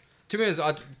 To be honest,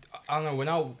 I don't know, when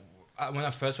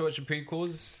I first watched the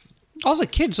prequels, I was a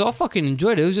kid, so I fucking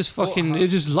enjoyed it. It was just fucking, it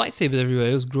was just lightsabers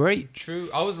everywhere. It was great. True.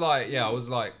 I was like,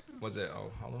 was it?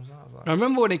 Oh, how long was that? I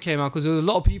remember when it came out because there was a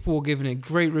lot of people were giving it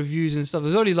great reviews and stuff. It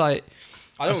was only like,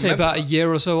 I'd say about a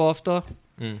year or so after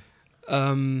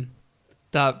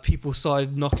that people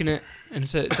started knocking it and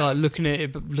started looking at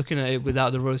it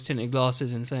without the rose tinted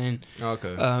glasses and saying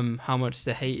how much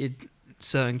they hated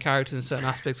certain characters and certain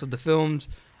aspects of the films.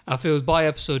 I feel it was by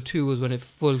episode 2 was when it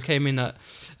full came in that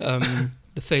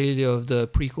the failure of the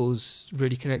prequels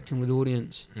really connecting with the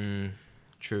audience.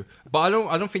 True, but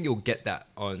I don't think you'll get that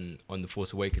on The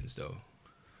Force Awakens though,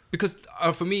 because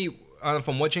for me,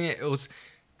 from watching it, it was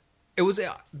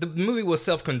the movie was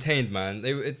self-contained, man.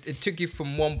 It took you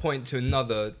from one point to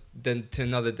another, then to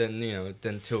another,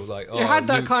 then till like it had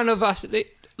that kind of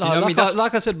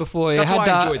like I said before, that's it had why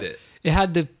I enjoyed it. It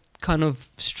had the kind of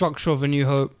structure of A New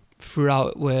Hope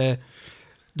throughout, where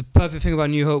the perfect thing about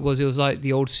New Hope was it was like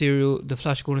the old serial, the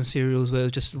Flash Gordon serials, where it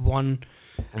was just one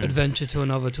adventure to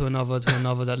another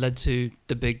that led to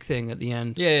the big thing at the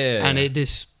end. Yeah. And it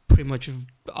is pretty much,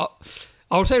 I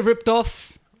would say ripped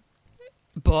off,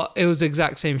 but it was the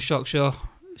exact same structure.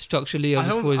 Structurally, I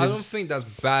don't think that's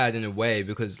bad in a way,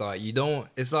 because like you don't.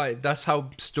 It's like that's how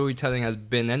storytelling has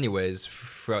been, anyways,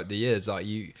 throughout the years. Like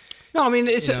you. No, I mean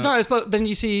but then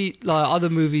you see like other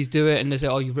movies do it, and they say,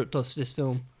 "Oh, you ripped off this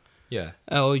film." Yeah.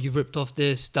 Oh, you've ripped off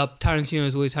this. Tarantino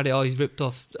has always had it. Oh, he's ripped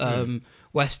off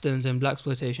westerns and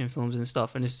blaxploitation films and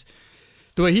stuff. And it's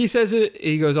the way he says it.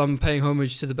 He goes, "I'm paying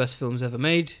homage to the best films ever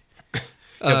made."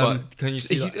 But can you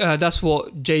see that's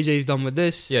what JJ's done with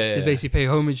this. Yeah. Is basically pay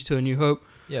homage to A New Hope.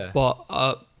 Yeah. But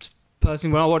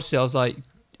personally, when I watched it, I was like,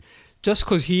 just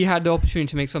because he had the opportunity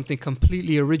to make something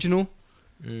completely original.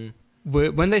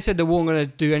 When they said they weren't going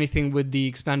to do anything with the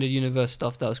expanded universe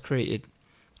stuff that was created,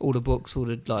 all the books, all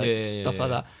the stuff like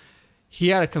that, he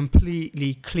had a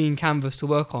completely clean canvas to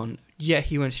work on. Yet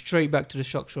he went straight back to the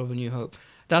structure of A New Hope.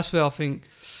 That's where I think,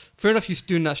 fair enough, you're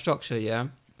doing that structure,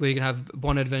 where you can have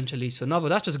one adventure leads to another.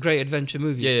 That's just great adventure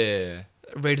movies. Yeah.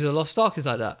 Raiders of the Lost Ark is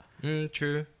like that.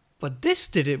 True. But this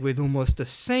did it with almost the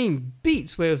same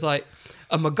beats, where it was like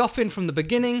a MacGuffin from the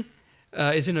beginning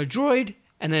is in a droid,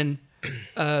 and then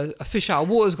a fish out of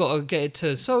water's got to get it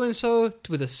to so-and-so,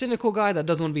 with a cynical guy that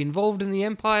doesn't want to be involved in the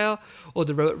Empire, or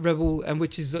the rebel, and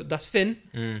that's Finn.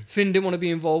 Finn didn't want to be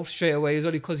involved straight away. It was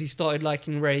only because he started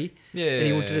liking Rey, and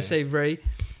he wanted to save Rey.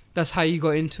 That's how you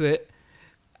got into it.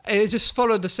 And it just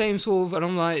followed the same sort of, and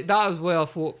I'm like, that was where I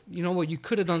thought, you know what, you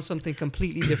could have done something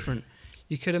completely different.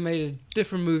 You could have made a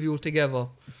different movie altogether.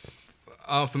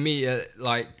 For me,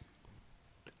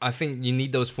 I think you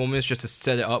need those formulas just to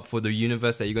set it up for the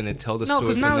universe that you're going to tell the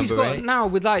story. No,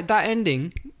 because with like that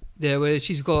ending there, where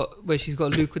she's got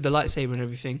Luke with the lightsaber and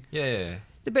everything. Yeah.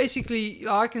 They basically,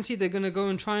 I can see they're going to go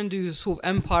and try and do a sort of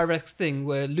Empire-esque thing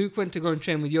where Luke went to go and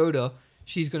train with Yoda,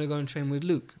 she's going to go and train with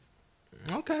Luke.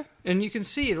 Okay. And you can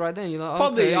see it right then. You're like,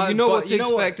 Probably, okay, you know but what to you know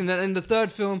expect. what? And then in the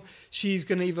third film, she's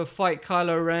going to either fight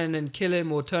Kylo Ren and kill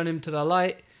him or turn him to the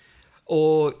light,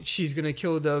 or she's going to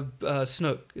kill the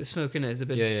Snoke. Snoke in it is a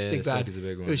big, big bad. Snoke is a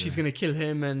big one, Or she's going to kill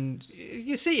him, and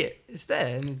you see it. It's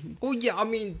there. And Oh yeah, I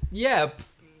mean, yeah,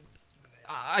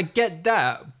 I get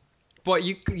that, but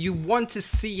you want to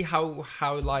see how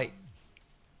like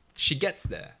she gets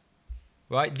there,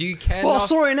 right? Do you care? well, I enough?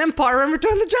 saw it in Empire and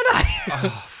Return of the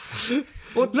Jedi.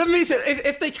 Well, let me say,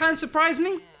 if they can surprise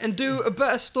me and do a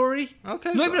better story,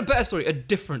 Okay, not even a better story, a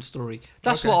different story.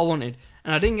 That's Okay. what I wanted,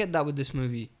 and I didn't get that with this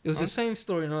movie. It was the same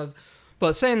story,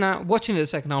 but saying that, watching it the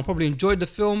second time, I probably enjoyed the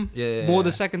film more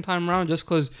the second time around, just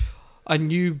because I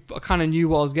kind of knew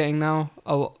what I was getting now,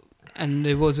 and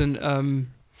it wasn't.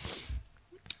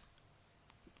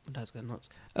 That's going nuts.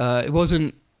 It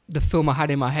wasn't the film I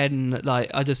had in my head, and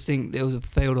like I just think it was a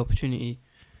failed opportunity.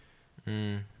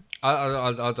 I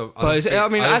don't But as a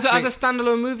think-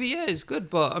 standalone movie, yeah, it's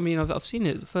good. But I mean, I've seen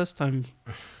it the first time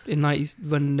in '90s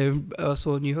when they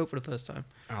saw New Hope for the first time.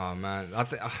 Oh man, I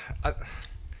think I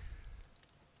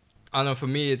don't know. For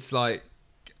me, it's like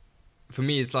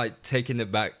taking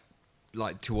it back,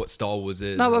 like to what Star Wars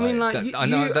is. No, but I mean, like that- I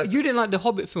know that. you didn't like the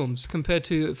Hobbit films compared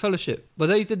to Fellowship, but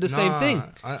they did the same Nah, thing.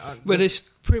 Where it's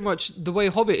pretty much the way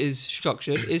Hobbit is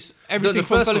structured is everything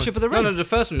from Fellowship of the Ring. No, the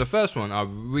first one, I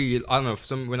don't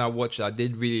know. When I watched it, I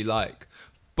did really like,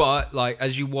 but like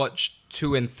as you watch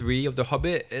 2 and 3 of the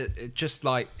Hobbit, it just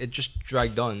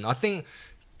dragged on. I think,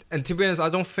 and to be honest, I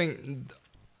don't think.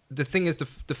 The thing is, the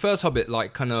first Hobbit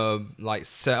like kind of like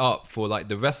set up for like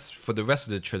the rest of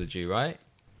the trilogy, right?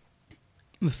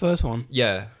 The first one.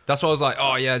 Yeah, that's why I was like,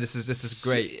 oh yeah, this is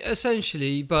great.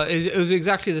 Essentially, but it was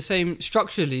exactly the same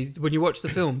structurally when you watch the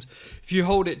films. If you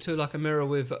hold it to like a mirror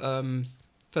with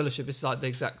Fellowship, it's like the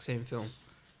exact same film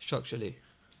structurally.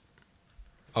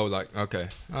 Oh, like okay,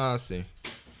 I see.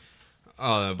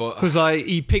 Oh, but Because like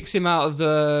he picks him out of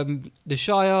the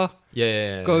Shire,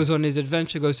 yeah. goes on his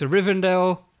adventure, goes to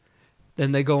Rivendell,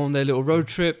 then they go on their little road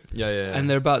trip, Yeah. and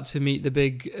they're about to meet the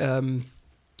big.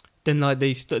 Then like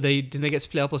they get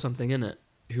split up or something, innit?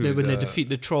 When they defeat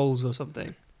the trolls or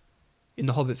something in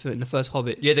the Hobbit film, in the first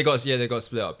Hobbit. Yeah, they got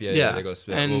split up. Yeah, they got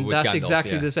split up. And with that's Gandalf,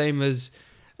 exactly yeah. the same as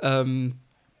the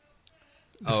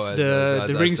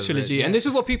as Rings the trilogy. yeah. And this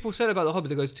is what people said about the Hobbit.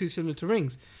 That goes too similar to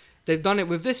Rings. They've done it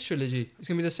with this trilogy. It's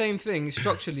gonna be the same thing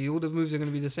structurally. All the moves are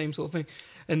gonna be the same sort of thing.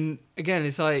 And again,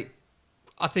 it's like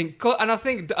I think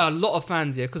a lot of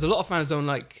fans because a lot of fans don't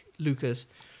like Lucas.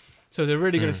 So they're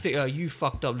really going to stick, you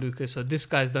fucked up, Lucas, so this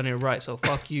guy's done it right, so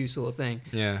fuck you, sort of thing.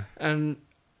 Yeah.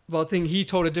 But I think he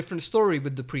told a different story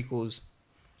with the prequels,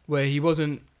 where he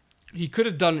could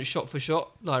have done it shot for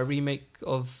shot, like a remake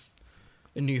of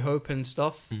A New Hope and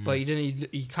stuff, but he didn't,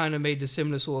 he kind of made a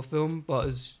similar sort of film, but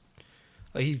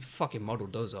he fucking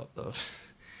modelled those up, though.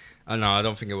 I know, I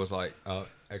don't think it was like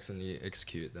excellently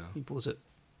executed, though. He pulls it.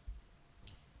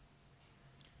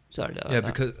 Sorry,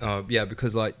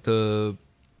 because like the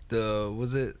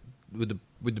was it with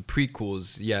the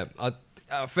prequels? Yeah,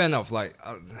 fair enough. Like,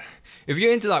 if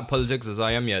you're into like politics as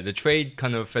I am, yeah, the trade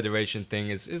kind of federation thing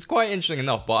is quite interesting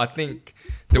enough. But I think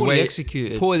the poorly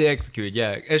executed.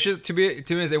 Yeah, it's just to be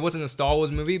honest, it wasn't a Star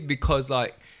Wars movie because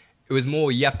like it was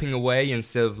more yapping away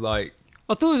instead of like.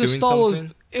 I thought it was a doing Star Wars.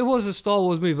 something. It was a Star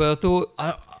Wars movie, but I thought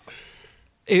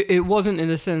it wasn't in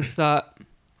the sense that.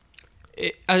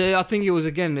 I think it was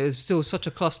still such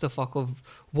a clusterfuck of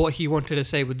what he wanted to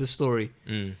say with the story.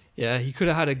 Yeah, he could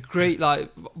have had a great I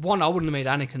wouldn't have made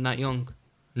Anakin that young.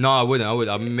 No, I wouldn't.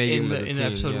 I made him as a in teen,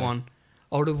 episode 1.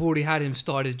 I would have already had him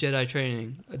start his Jedi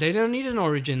training. They don't need an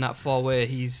origin that far where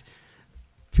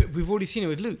we've already seen it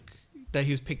with Luke that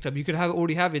he was picked up. You could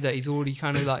already have it that he's already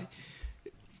kind of like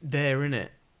there in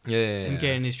it, and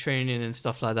getting his training and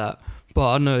stuff like that. But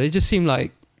I don't know, it just seemed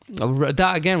like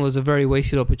that again was a very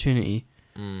wasted opportunity.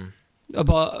 But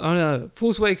I don't know,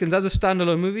 Force Awakens as a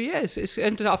standalone movie, yes,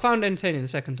 I found it entertaining the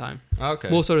second time. Okay.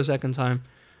 More so the second time.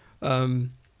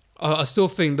 I still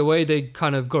think the way they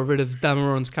kind of got rid of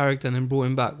Dameron's character and then brought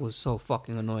him back was so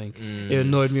fucking annoying. It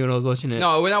annoyed me when I was watching it.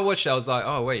 No, when I watched it, I was like,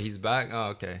 oh wait, he's back. Oh,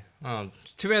 okay.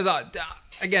 To be honest,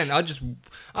 again,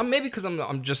 maybe because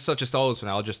I'm just such a Star Wars fan,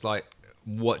 I'll just like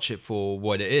watch it for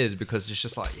what it is because it's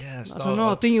just like, yeah, Star I don't know.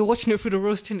 I think you're watching it through the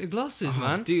rose-tinted glasses,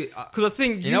 man. Dude, because I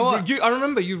think you know what? I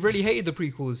remember you really hated the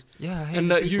prequels. Yeah, I hate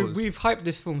and the prequels. we've hyped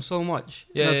this film so much.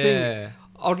 Yeah, and I yeah, think yeah.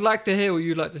 I'd like to hear what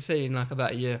you'd like to say in like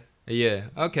about a year. Yeah,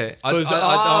 okay.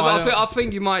 I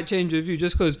think you might change your view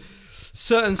just because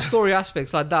certain story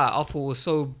aspects like that I thought was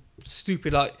so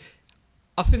stupid. Like,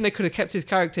 I think they could have kept his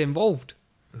character involved.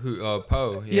 Who?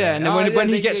 Poe. Yeah, and then when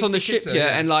he gets on the ship,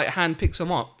 and like Han picks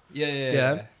him up.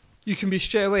 Yeah. You can be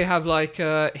straight away have like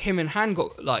him and Han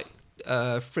got like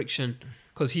friction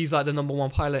because he's like the number one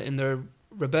pilot in the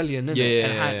rebellion, isn't it?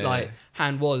 And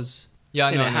Han was. Yeah,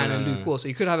 I know. Han and Luke was. So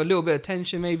you could have a little bit of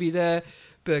tension maybe there,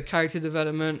 bit of character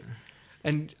development,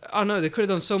 and I don't know, they could have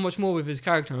done so much more with his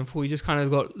character before he just kind of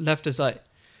got left as like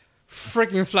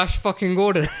freaking Flash fucking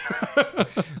Gordon.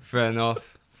 Fair enough.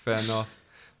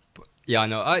 Yeah, I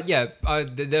know.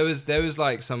 There was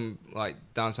like some like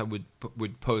downside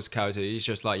with Poe's character. He's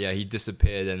just like, he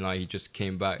disappeared and like he just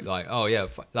came back like, oh yeah,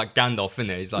 like Gandalf in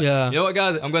it. He's like, you know what,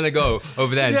 guys, I'm gonna go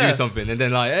over there and do something, and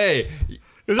then like, hey.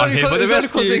 It was only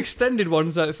because the extended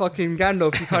ones that fucking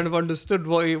Gandalf, he kind of understood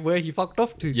where he fucked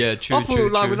off to. Yeah, true. I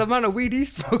thought like with the amount of weed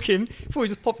he's smoking, before he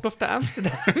just popped off to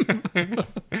Amsterdam. And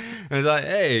it's like,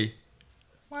 hey,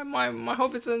 my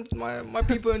hope isn't my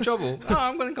people in trouble. Oh,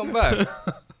 I'm gonna come back.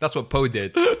 That's what Poe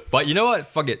did. But you know what?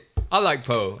 Fuck it. I like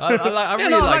Poe. I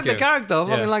really like him. The character. I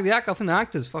fucking like the actor. I think the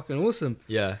actor's fucking awesome.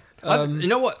 Yeah. You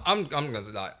know what? I'm gonna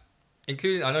like,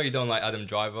 including. I know you don't like Adam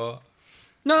Driver.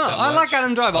 No, I like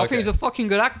Adam Driver. I think he's a fucking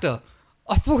good actor.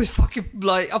 I thought he was fucking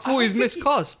like. I thought he was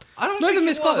miscast. I don't think he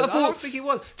was. I don't think he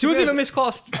was. He wasn't even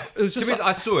miscast. It was just.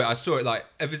 I saw it. Like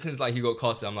ever since like he got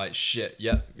casted, I'm like, shit.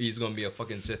 Yep, he's gonna be a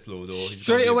fucking Sith Lord. Or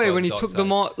straight away when he took the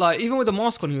mask, like even with the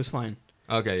mask on, he was fine.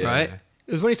 Okay, yeah. Right. Yeah.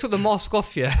 It was when he took the mask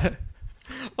off. Yeah.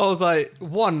 I was like,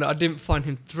 one, I didn't find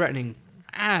him threatening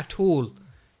at all.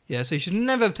 Yeah, so he should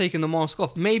never have taken the mask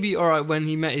off. Maybe alright when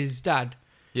he met his dad.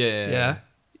 Yeah.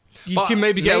 You can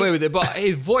maybe get away with it, but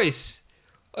his voice,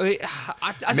 I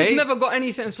just never got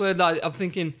any sense where like I'm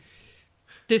thinking,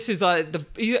 this is like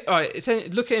alright.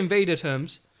 Look at Invader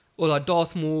terms or like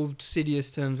Darth Maul,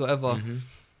 Sidious terms, whatever. Mm-hmm.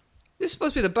 This is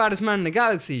supposed to be the baddest man in the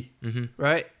galaxy,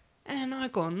 right? And I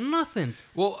got nothing.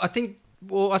 Well, I think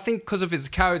because of his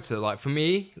character, like for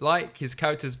me, like his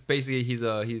character's basically he's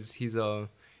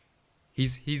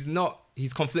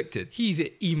conflicted. He's an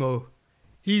emo.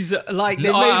 He's like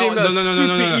they made him a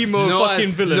super emo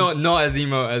fucking villain. Not as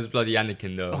emo as bloody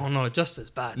Anakin though. Oh no, just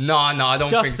as bad. No, I don't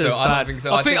think so. I don't think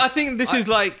so. I think this is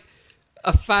like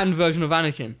a fan version of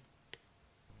Anakin.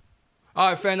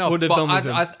 Alright, fair enough.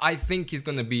 But I think he's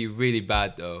gonna be really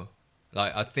bad though.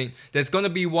 Like I think there's gonna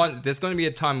be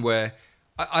a time where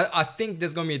I think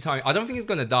there's gonna be a time. I don't think he's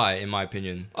gonna die, in my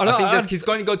opinion. I think he's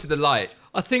going to go to the light.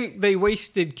 I think they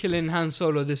wasted killing Han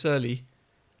Solo this early.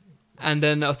 And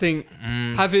then I think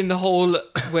having the whole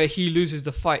where he loses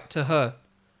the fight to her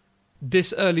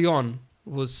this early on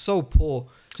was so poor.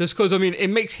 Just because, I mean, it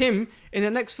makes him, in the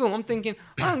next film, I'm thinking,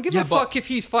 I don't give a fuck if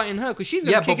he's fighting her because she's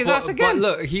going to kick his ass again. But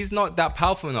look, he's not that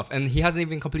powerful enough and he hasn't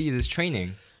even completed his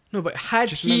training. No, but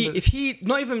if he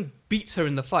not even beats her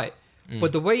in the fight,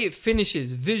 but the way it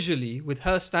finishes visually with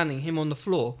her standing him on the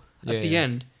floor at the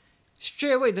end,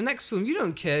 straight away, the next film, you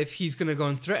don't care if he's going to go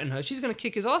and threaten her. She's going to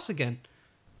kick his ass again.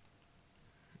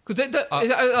 Because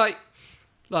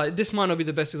like this might not be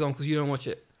the best example because you don't watch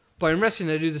it, but in wrestling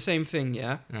they do the same thing,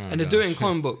 and they do it in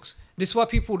comic books. This is why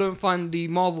people don't find the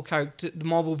Marvel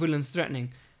villains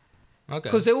threatening,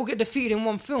 because they all get defeated in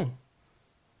one film.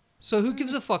 So who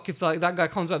gives a fuck if like that guy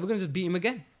comes back? We're gonna just beat him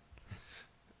again.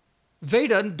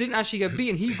 Vader didn't actually get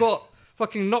beaten; he got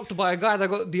fucking knocked by a guy that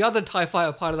got the other TIE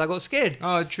fighter pilot that got scared.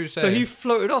 Oh, true. So he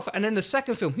floated off, and then the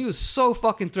second film he was so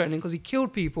fucking threatening because he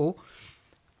killed people.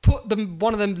 Put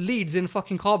one of them leads in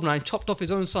fucking carbonite, chopped off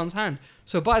his own son's hand.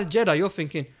 So by the Jedi, you're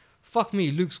thinking, fuck me,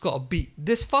 Luke's got to beat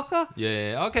this fucker.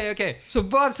 Yeah. Okay. So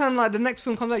by the time like the next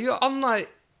film comes out, I'm like,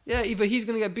 either he's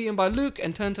gonna get beaten by Luke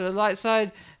and turn to the light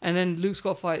side, and then Luke's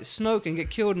got to fight Snoke and get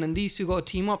killed, and then these two got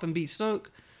to team up and beat Snoke.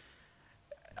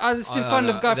 I just still find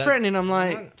the guy threatening. I'm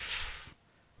like,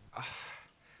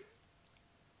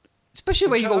 especially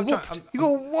where you got whooped. You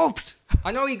got whooped.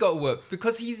 I know he got whooped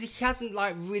because he hasn't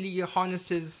like really harnessed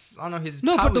his his.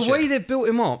 No, but the way they built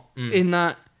him up in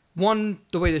that one,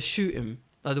 the way they shoot him,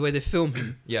 like the way they film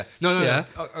him. No.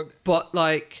 But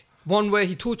like one where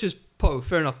he tortures Poe.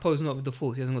 Fair enough. Poe's not with the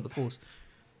Force. He hasn't got the Force.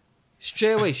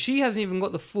 Straight away, she hasn't even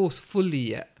got the Force fully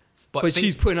yet. But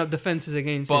she's putting up defenses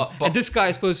against him. And this guy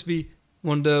is supposed to be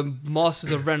one of the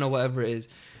Masters of Ren or whatever it is.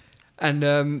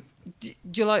 And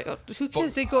you're like, who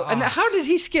cares? They go. And how did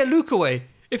he scare Luke away?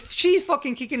 If she's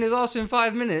fucking kicking his ass in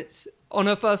 5 minutes on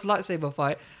her first lightsaber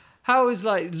fight, how is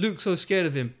like Luke so scared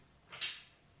of him?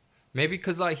 Maybe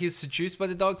because like he was seduced by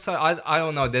the dark side. I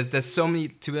don't know. There's so many.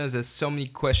 To be honest, there's so many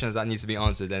questions that needs to be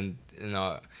answered, and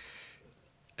and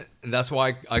that's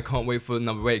why I can't wait for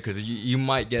number 8 because you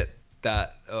might get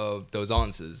that those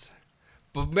answers.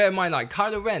 But bear in mind, like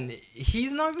Kylo Ren,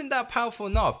 he's not even that powerful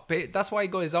enough. But that's why he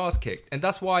got his ass kicked, and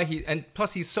that's why and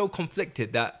plus he's so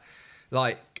conflicted that,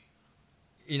 like,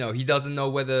 you know, he doesn't know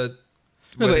whether.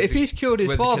 No, whether but if he's killed his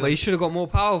whether father, he should have got more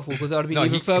powerful because that would have been No,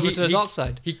 even further to the he- dark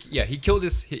side. He killed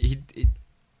his. He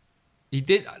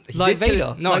did. He Like did kill-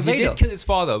 Vader, no, like he Vader. did kill his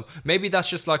father. Maybe that's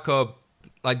just like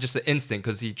just an instinct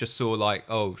because he just saw like,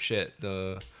 oh shit,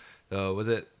 the was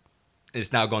it?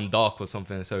 It's now gone dark or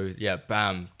something. So yeah,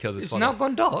 bam, killed his It's father. now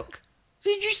gone dark.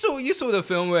 You saw the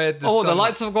film where the The sun-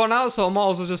 lights have gone out, so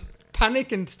Miles will just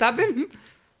panic and stab him.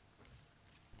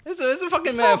 It's a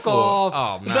fucking Fuck metaphor. off.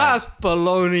 Oh man, That's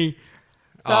baloney.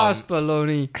 That's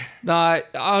baloney. Nah,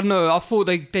 I don't know. I thought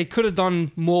they could have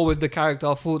done more with the character.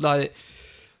 I thought like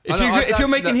if you're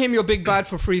making him your big bad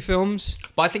for 3 films,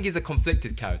 but I think he's a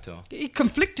conflicted character. he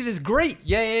conflicted is great.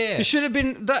 Yeah. It should have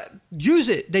been that. Use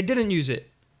it. They didn't use it.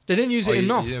 They didn't use it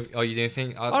enough. You didn't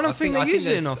think? I don't think they used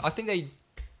it enough. I think they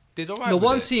did alright. The with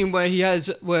one it. scene where he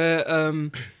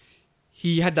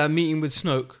had that meeting with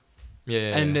Snoke,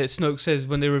 and Snoke says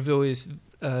when they reveal his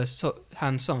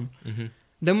Han's son. Mm-hmm.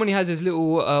 Then when he has his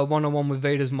little one-on-one with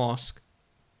Vader's mask,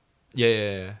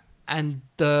 Yeah. and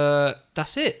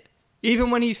that's it.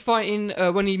 Even when he's fighting,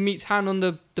 when he meets Han on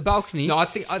the balcony, No, I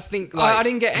think like I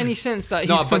didn't get any sense that he's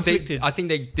but conflicted. I think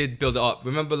they did build it up.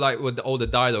 Remember, like with all the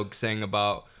dialogue saying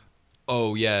about,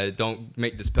 oh yeah, don't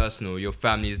make this personal. Your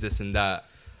family is this and that,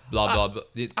 blah blah blah.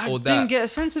 I All didn't that. get a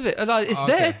sense of it. Like, it's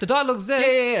Okay. there. The dialogue's there.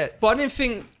 Yeah. But I didn't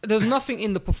think there's nothing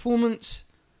in the performance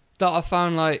that I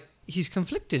found like he's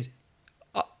conflicted.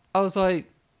 I was like,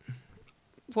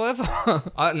 whatever.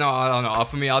 I don't know.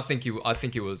 For me, I think he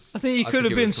was. I think he could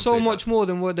have been so conflicted. much more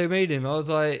than what they made him. I was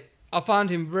like, I found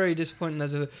him very disappointing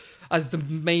as the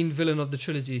main villain of the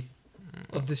trilogy,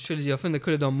 of this trilogy. I think they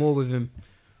could have done more with him.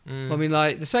 I mean,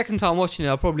 like the second time watching it,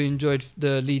 I probably enjoyed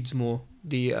the leads more,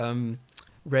 the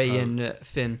Rey and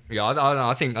Finn. Yeah, I don't know.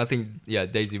 I think yeah,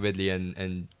 Daisy Ridley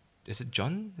and is it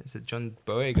John? Is it John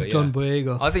Boyega? Yeah. John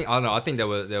Boyega. I don't know. I think there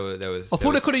was. I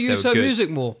thought they could have used her music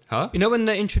more. Huh? You know when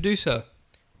they introduce her,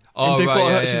 Oh, and they've right, got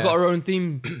her, yeah, she's yeah. got her own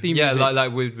theme Yeah, music.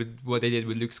 like with what they did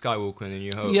with Luke Skywalker in A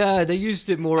New Hope. Yeah, they used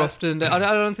it more often. I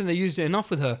don't think they used it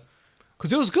enough with her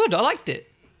because it was good. I liked it.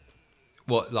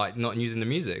 What, like not using the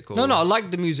music? Or? No, I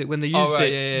liked the music when they used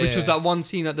right, it, which was that one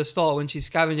scene at the start when she's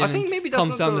scavenging. I think maybe and that's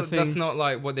comes not down the thing. that's not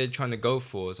like what they're trying to go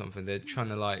for or something. They're trying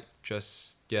to like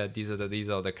just these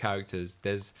are the characters.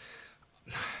 There's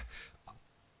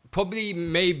probably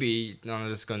maybe I'm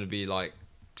just going to be like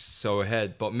so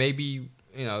ahead, but maybe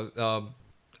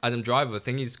Adam Driver,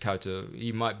 Thingy's character,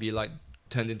 he might be like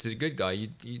turned into the good guy.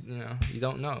 You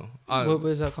don't know.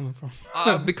 Where's that coming from?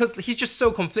 Because he's just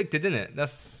so conflicted, isn't it?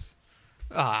 That's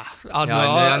I don't know.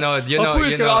 I know. I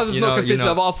was just not convinced.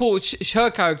 But I thought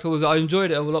her character was. I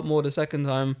enjoyed it a lot more the second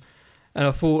time, and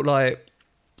I thought like,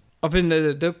 I think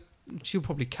she'll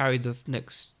probably carry the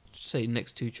next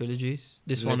 2 trilogies.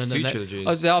 This one and the next. trilogies.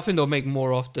 I think they'll make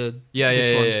more after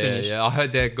this one's finished. Yeah. I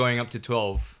heard they're going up to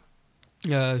 12.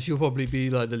 Yeah, she'll probably be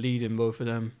like the lead in both of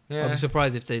them. Yeah. I'd be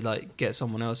surprised if they like get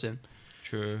someone else in.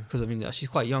 True. Because I mean, she's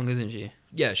quite young, isn't she?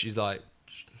 Yeah, she's like,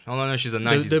 I don't know, she's a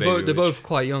 90s baby. They're both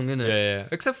quite young, isn't it? Yeah.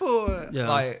 Except for Yeah.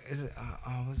 like, is it?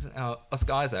 Was it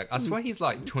Oscar Isaac? I swear he's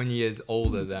like 20 years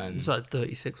older than. It's like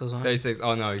 36 or something. 36.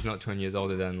 Oh no, he's not 20 years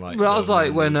older than like. Well, I was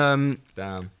like when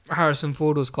damn. Harrison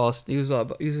Ford was cast, he was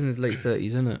in his late 30s,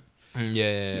 isn't it?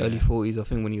 Yeah. Early 40s, I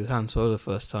think, when he was Han Solo the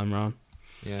first time round.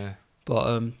 Yeah.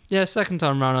 But second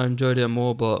time round I enjoyed it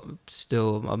more, but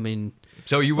still, I mean,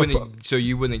 So you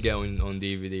wouldn't get on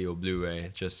DVD or Blu-ray,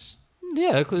 just.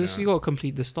 yeah, because you got to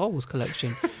complete the Star Wars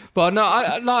collection. But no,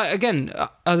 I like, again,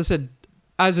 as I said,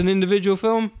 as an individual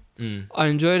film, I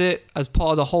enjoyed it as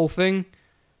part of the whole thing.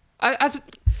 As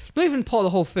not even part of the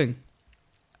whole thing,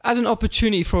 as an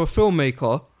opportunity for a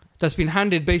filmmaker that's been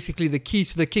handed basically the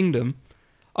keys to the kingdom,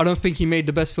 I don't think he made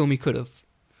the best film he could have.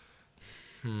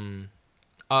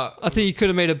 I think he could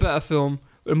have made a better film,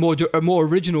 a more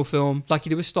original film, like he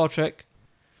did with Star Trek.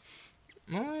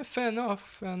 Fair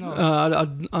enough. I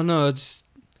know.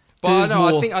 But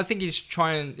I think he's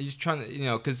trying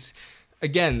to, because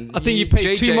again, I think you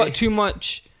paid too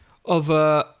much of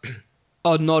a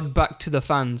nod back to the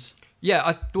fans.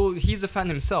 Yeah, well, he's a fan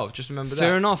himself. Just remember that.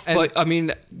 Fair enough, but I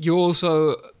mean, you're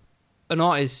also an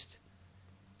artist.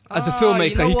 As a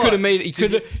filmmaker, you know he what? could have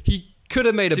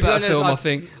made a To be better honest,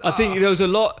 film. I think there was a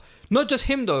lot. Not just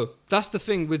him though. That's the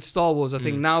thing with Star Wars. I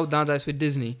think now that's with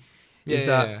Disney,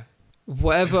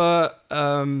 whatever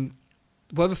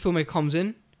filmmaker comes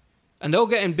in, and they'll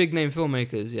get in big name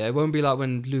filmmakers. Yeah, it won't be like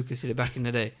when Lucas did it back in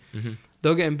the day.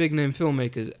 They'll get in big name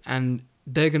filmmakers, and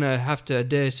they're gonna have to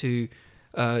adhere to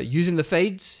using the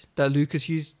fades that Lucas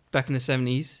used back in the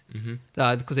 70s,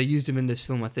 because they used them in this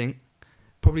film, I think.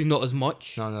 Probably not as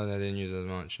much. No, they didn't use as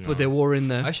much. No. But they were in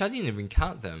there. Actually, I didn't even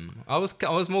count them. I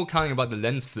was more counting about the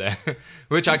lens flare,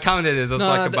 which I counted as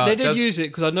about. They did use it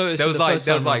because I noticed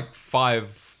there was like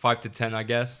 5 to 10, I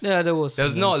guess. Yeah, there was.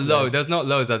 There's not low. There's not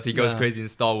loads as he goes crazy in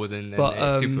Star Wars and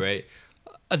Super 8.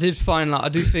 I did find I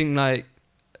do think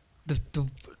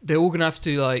they're all gonna have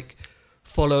to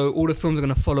follow. All the films are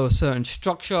gonna follow a certain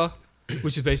structure,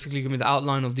 which is basically gonna be the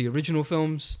outline of the original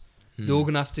films. They're all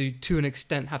gonna have to an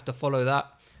extent, have to follow that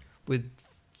with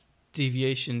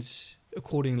deviations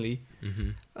accordingly.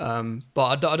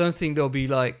 But I don't think there'll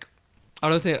be I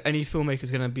don't think any filmmaker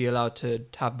is gonna be allowed to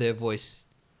have their voice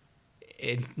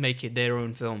and make it their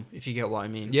own film. If you get what I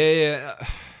mean. Yeah.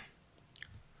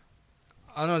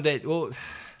 I don't know.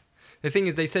 The thing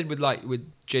is, they said with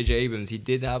J.J. Abrams, he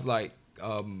did have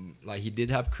he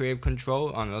did have creative control.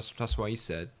 I don't know, that's what he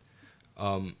said.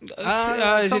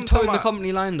 Is it towing the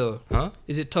company line though? Huh?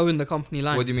 Is it towing the company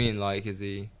line? What do you mean? Is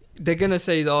he? They're gonna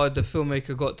say, the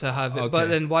filmmaker got to have it, but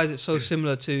then why is it so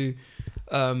similar to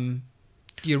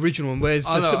the original one? Where's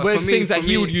things that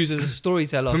he would use as a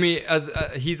storyteller? For me, as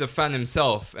he's a fan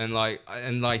himself, and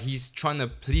he's trying to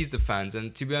please the fans,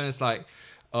 and to be honest,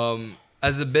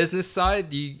 as a business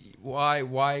side, why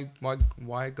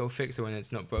go fix it when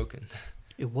it's not broken?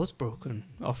 It was broken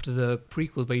after the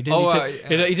prequels, but he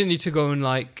didn't need to go and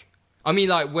I mean,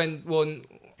 when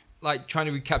trying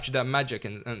to recapture that magic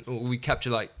and recapture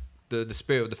the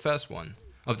spirit of the first one,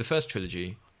 of the first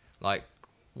trilogy, why?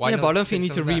 Yeah, but I don't think you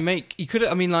need to remake. You could,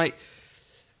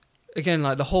 again,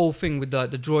 the whole thing with the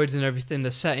droids and everything, the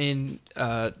setting,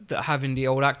 having the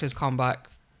old actors come back,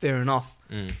 fair enough.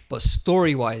 But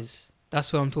story-wise,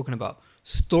 that's what I'm talking about.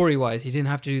 Story-wise, he didn't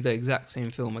have to do the exact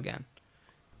same film again.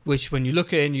 Which, when you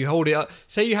look at it and you hold it up,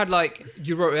 say you had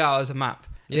you wrote it out as a map,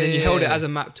 and then you held it as a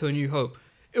map to A New Hope,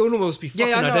 it would almost be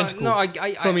fucking identical. No,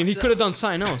 he could have done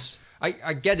something else.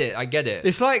 I get it.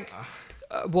 It's like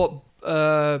what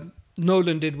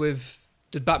Nolan did with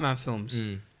the Batman films,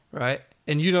 right?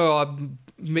 And I'm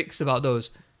mixed about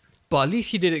those, but at least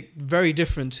he did it very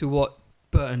different to what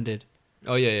Burton did.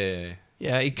 Oh yeah.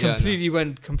 Yeah, it completely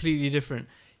went completely different.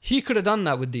 He could have done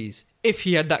that with these if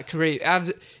he had that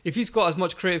if he's got as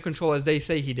much creative control as they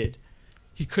say he did.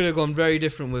 He could have gone very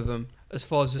different with them as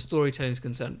far as the storytelling is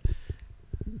concerned.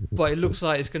 But it looks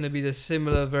like it's going to be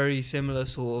very similar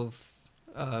sort of.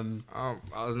 I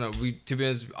don't know. To be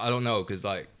honest, I don't know because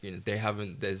they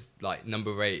haven't. There's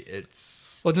number 8.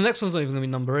 It's the next one's not even going to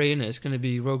be number 8, innit? It's going to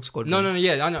be Rogue Squadron. No.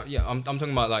 Yeah, I know. Yeah, I'm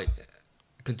talking about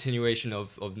continuation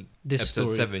of this episode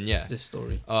story. 7. Yeah, this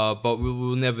story. But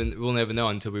we'll never know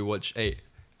until we watch 8.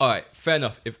 All right, fair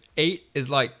enough. If 8 is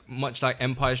much like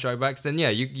Empire Strikes Back, then yeah,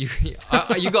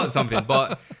 you got something.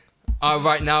 But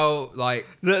right now,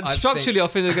 structurally, I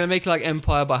think they're gonna make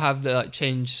Empire, but have the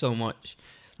change so much.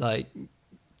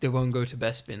 They won't go to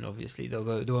Bespin. Obviously, they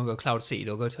won't go Cloud City.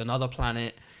 They'll go to another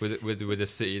planet. With a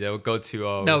city, they'll go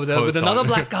to with another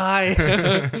black guy.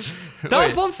 That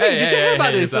was one thing. Did you hear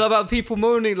about this? About people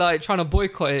moaning, trying to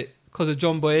boycott it because of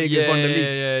John Boyega won the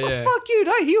lead. Yeah. Fuck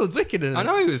you! He was wicked in it. I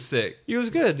know he was sick. He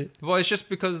was good. Well, it's just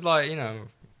because the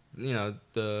EDL,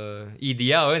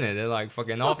 innit? They're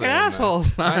fucking awful. Fucking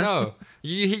assholes, man. I know.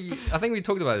 I think we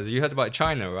talked about this. You heard about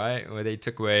China, right? Where they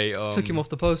took away... took him off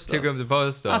the poster. Took him off the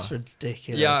poster. That's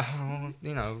ridiculous. Yeah,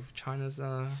 China's...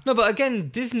 No, but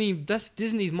again, that's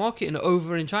Disney's marketing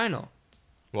over in China.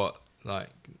 What?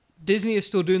 Disney is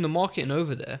still doing the marketing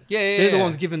over there. Yeah. They're the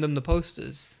ones giving them the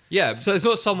posters. Yeah. So it's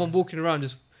not someone walking around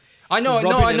just... I know.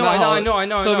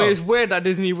 So it's weird that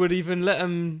Disney would even let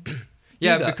them do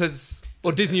that. Because...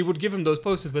 Or Disney would give him those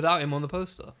posters without him on the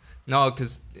poster. No,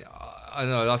 because I don't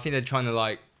know. I think they're trying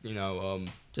to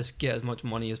just get as much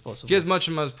money as possible. Get as much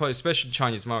as possible, especially the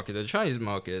Chinese market. The Chinese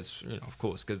market is, of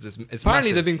course, because it's apparently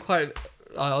massive. They've been quite.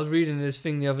 I was reading this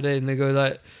thing the other day, and they go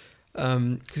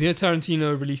because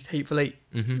Tarantino released Hateful Eight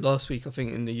last week, I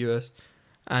think, in the US,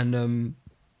 and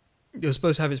it was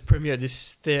supposed to have its premiere at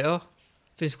this theater.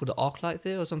 I think it's called the ArcLight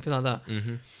Theater or something like that.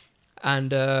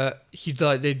 And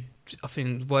I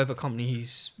think whatever company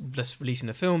he's just releasing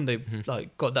the film, they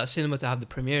got that cinema to have the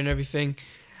premiere and everything,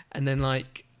 and then I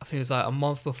think it was a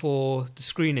month before the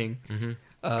screening,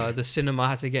 the cinema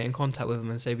had to get in contact with him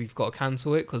and say we've got to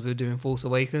cancel it because we're doing Force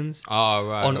Awakens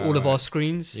on all of our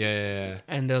screens. Yeah.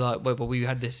 And they're like, well, but we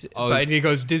had this, and he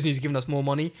goes, Disney's giving us more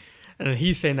money, and then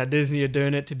he's saying that Disney are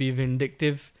doing it to be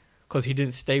vindictive because he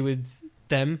didn't stay with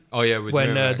them. Oh yeah, with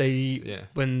when Miramax,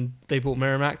 when they bought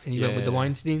Miramax and he went with the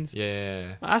Weinsteins.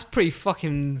 Yeah. That's pretty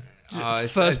fucking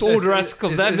First Order-esque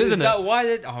of them, isn't is it? that why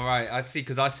did? All right, I see.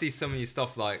 Because I see so many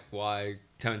stuff like why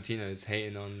Tarantino is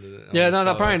hating on the. Yeah, on no,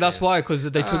 Star apparently Wars, that's yeah. why, because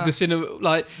they took the cinema,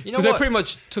 like, You know because they what? pretty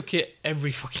much took it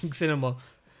every fucking cinema.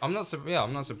 I'm not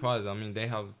surprised. I mean, they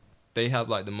have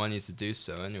like the money to do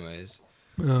so, anyways.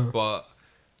 Yeah. But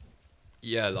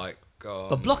yeah, like.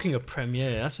 But blocking a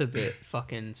premiere, that's a bit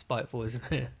fucking spiteful,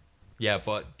 isn't it? Yeah,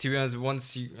 but to be honest,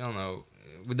 once you, I don't know,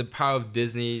 with the power of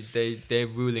Disney, they're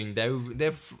ruling. They're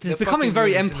becoming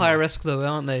very ruling cinema. Empire-esque, though,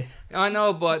 aren't they? I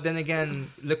know, but then again,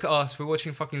 look at us. We're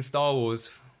watching fucking Star Wars.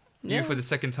 Yeah. You for the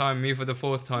second time, me for the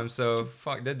fourth time. So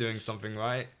fuck, they're doing something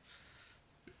right,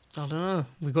 I don't know.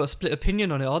 We've got a split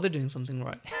opinion on it. Are they doing something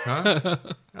right?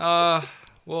 huh?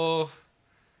 Well,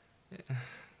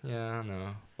 yeah, I know,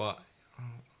 but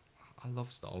I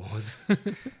love Star Wars,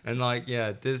 and like,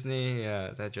 yeah, Disney,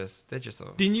 yeah, they're just a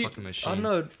fucking machine. I don't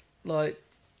know, like,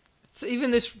 so even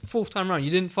this fourth time round,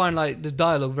 you didn't find like the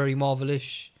dialogue very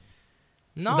Marvel-ish.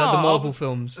 No, the Marvel the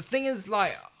films. thing is,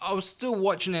 like, I was still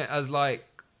watching it as like,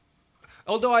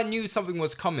 although I knew something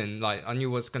was coming, like I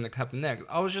knew what's gonna happen next.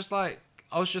 I was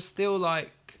just still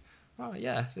like, oh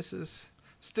yeah, this is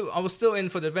still. I was still in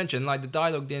for the adventure, and like the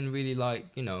dialogue didn't really like,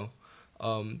 you know,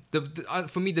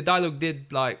 for me the dialogue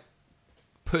did like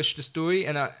push the story,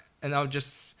 and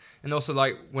also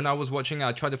like when I was watching it,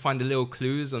 I tried to find the little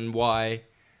clues on why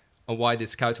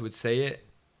this character would say it.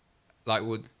 Like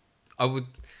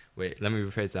wait, let me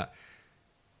rephrase that.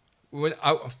 When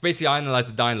I analyzed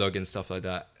the dialogue and stuff like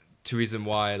that to reason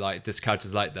why like this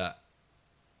character's like that,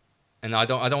 and I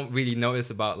don't really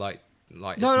notice about like No,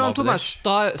 it's I'm talking about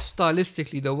Marvel-ish.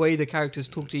 stylistically, the way the characters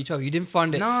talk to each other. You didn't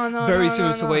find it No, very no,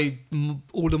 similar no, to the no. way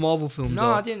all the Marvel films No,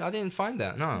 are. I didn't find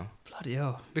that. No, Bloody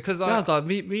hell. because Yeah, I like,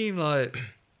 me, like,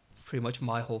 pretty much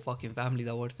my whole fucking family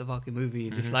that watched the fucking movie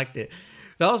and just liked it.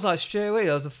 That was like straight away.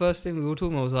 That was the first thing we were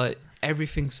talking about. Was like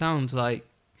everything sounds like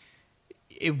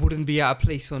it wouldn't be out of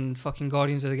place on fucking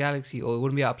Guardians of the Galaxy, or it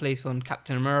wouldn't be out of place on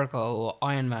Captain America or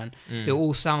Iron Man. It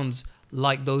all sounds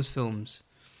like those films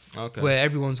okay. where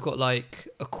everyone's got like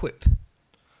a quip.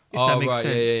 If that makes right,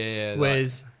 sense. Yeah.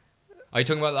 Whereas, Are you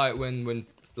talking about like when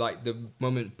like the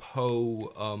moment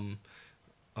Poe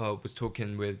was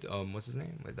talking with what's his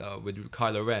name with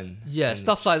Kylo Ren? yeah, And-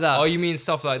 stuff like that. Oh, you mean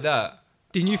stuff like that?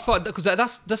 Didn't you find because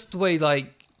that's the way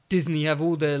like Disney have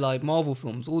all their like Marvel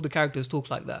films, all the characters talk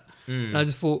like that. And I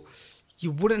just thought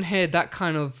you wouldn't hear that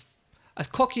kind of, as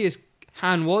cocky as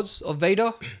Han was of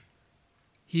Vader,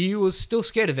 he was still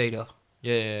scared of Vader.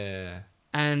 Yeah.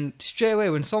 And straight away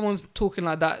when someone's talking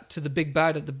like that to the big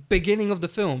bad at the beginning of the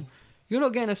film, you're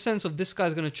not getting a sense of this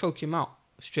guy's gonna choke him out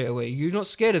straight away. You're not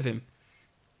scared of him.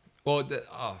 Well,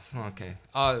 okay.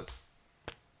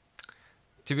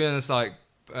 To be honest, like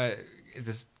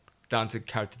it's down to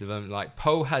character development. Like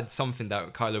Poe had something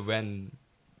that Kylo Ren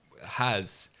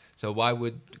has, so why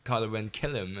would Kylo Ren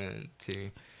kill him?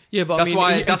 Yeah, but That's I mean,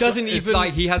 why it doesn't it's even.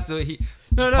 like he has to.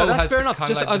 No, Poe that's has fair to enough.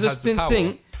 kinda I has just the didn't power.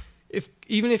 think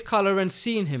even if Kylo Ren's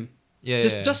seeing him, Yeah,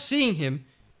 just seeing him,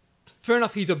 fair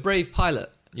enough. He's a brave pilot.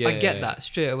 Yeah, I get that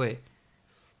straight away.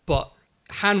 But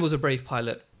Han was a brave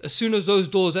pilot. As soon as those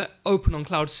doors open on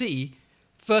Cloud City,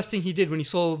 first thing he did when he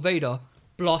saw Vader,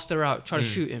 blast her out, try to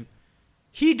shoot him.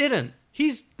 He didn't.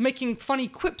 He's making funny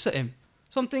quips at him.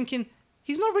 So I'm thinking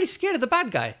he's not really scared of the bad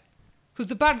guy, because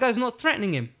the bad guy's not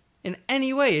threatening him in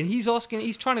any way, and he's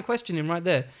trying to question him right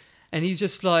there, and he's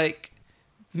just like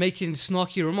making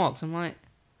snarky remarks. I'm like,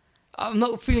 I'm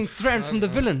not feeling threatened from the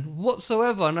villain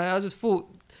whatsoever, and I just thought,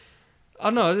 I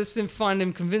don't know, I just didn't find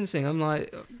him convincing. I'm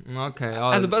like, Okay.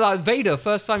 but like Vader,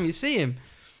 first time you see him,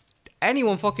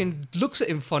 anyone fucking looks at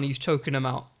him funny, he's choking him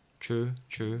out. True.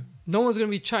 No one's gonna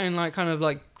be chatting like kind of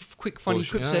like quick funny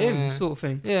Bullshit. quips Yeah, at him, yeah. sort of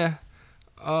thing. Yeah.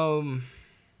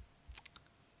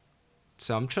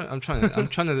 So I'm trying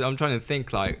to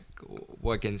think like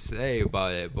what I can say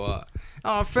about it, but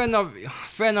fair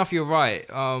enough. You're right.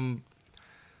 I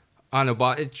don't know,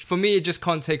 but for me, it just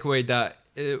can't take away that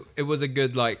it was a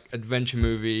good like adventure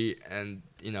movie, and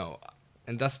you know,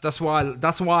 and that's why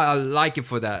I like it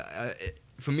for that.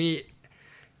 For me,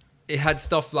 it had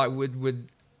stuff like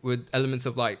with elements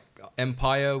of like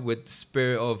Empire, with the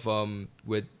spirit of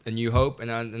with A New Hope,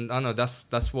 and I don't know,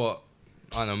 that's what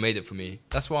I don't know made it for me.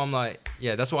 That's why I'm like,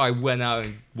 yeah, that's why I went out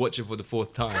and watched it for the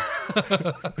fourth time. I'm not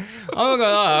gonna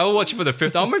lie, I'll watch it for the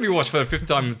fifth. I'll maybe watch for the fifth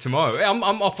time tomorrow. I'm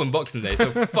off on Boxing Day,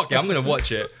 so fuck it, I'm gonna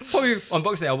watch it. Probably on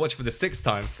Boxing Day I'll watch it for the sixth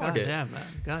time. Fuck it. Damn, man.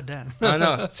 God damn. I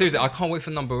know. Seriously, I can't wait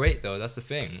for number 8 though. That's the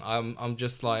thing. I'm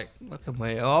just like, I can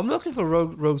wait. Oh, I'm looking for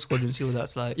Rogue Squadron, see what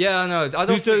that's like. yeah, I know. I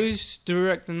don't. Who's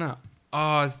directing that?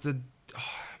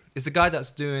 It's the guy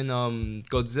that's doing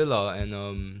Godzilla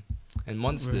and and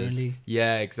monsters. Really?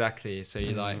 Yeah, exactly. So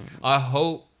you're like, I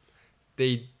hope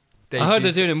they. I heard do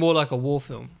they're doing it more like a war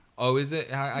film. Oh, is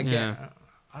it? I get. Yeah.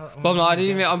 But I'm like, I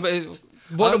didn't even.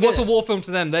 What's a war film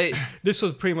to them? This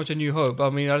was pretty much A New Hope. I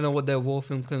mean, I don't know what their war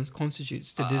film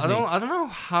constitutes to Disney. I don't know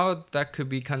how that could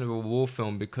be kind of a war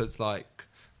film because like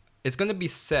it's gonna be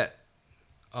set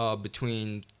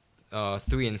between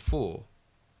 3 and 4.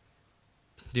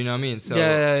 Do you know what I mean? So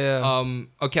yeah.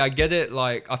 Okay, I get it.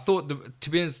 Like I thought, to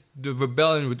be honest, the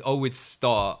rebellion would always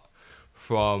start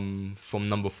from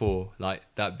number 4, like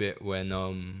that bit when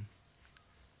Oh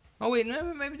wait,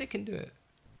 no, maybe they can do it.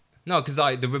 No, because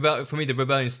like the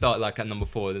rebellion start like at number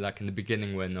 4, like in the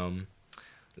beginning when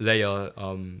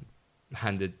Leia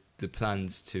handed the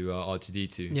plans to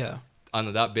R2D2. Yeah. I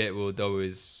know that bit will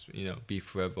always be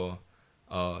forever,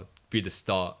 be the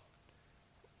start.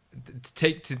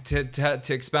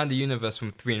 To expand the universe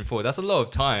from 3 and 4, that's a lot of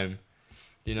time.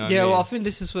 You know? What I mean? Well, I think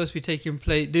this is supposed to be taking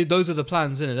place. Those are the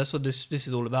plans, isn't it? That's what this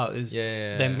is all about. Is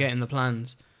them getting the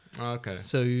plans. Oh, okay.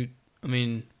 So I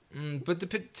mean. But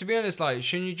to be honest, like,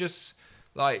 shouldn't you just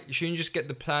get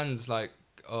the plans, like,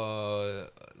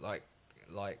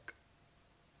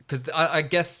 because I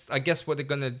guess what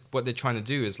they're trying to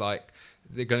do is like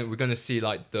we're gonna see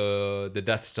like the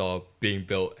Death Star being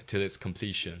built till its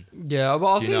completion. Yeah,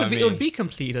 but I think it would be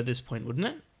complete at this point, wouldn't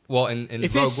it? Well, in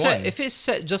Rogue One, if it's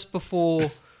set just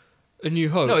before A New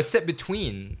Hope. No, it's set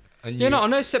between. I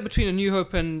know it's set between A New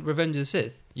Hope and Revenge of the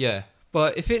Sith. Yeah.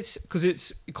 But if it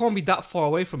can't be that far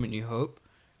away from A New Hope,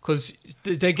 because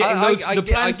they're getting the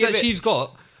plans that she's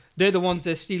got. They're the ones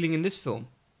they're stealing in this film,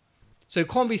 so it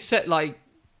can't be set like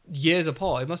years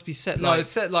apart. It must be set it's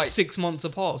set like 6 months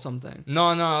apart or something.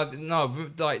 No.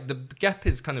 Like the gap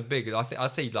is kind of big. I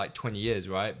say like 20 years,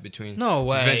 right, between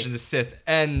Revenge of the Sith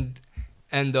and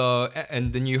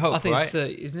the New Hope. I think right? It's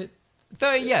 30, isn't it?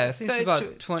 30, yeah. I think it's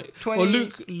about 20. Well,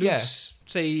 Luke's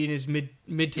say in his mid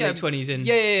to late 20s in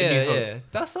New Hope.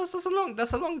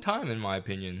 That's a long time in my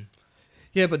opinion.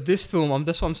 Yeah, but this film,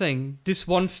 that's what I'm saying. This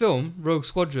one film, Rogue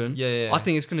Squadron, I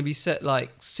think it's going to be set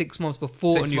like 6 months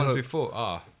before A New Hope. 6 months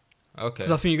before. Okay.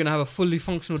 Because I think you're going to have a fully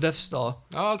functional Death Star.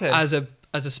 Oh, okay. As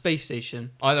a space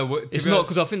station. I know. It's not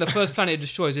because I think the first planet it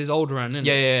destroys is Alderaan, isn't it?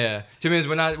 Yeah. To me,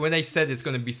 when they said it's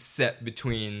going to be set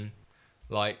between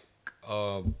like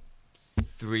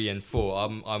 3 and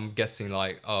 4, I'm guessing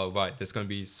like, oh right, there's going to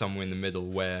be somewhere in the middle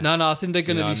where. No, I think they're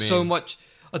going to do so much.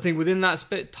 I think within that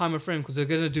time of frame, because they're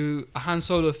going to do a Han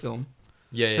Solo film.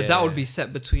 So that would be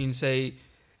set between, say,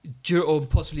 or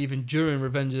possibly even during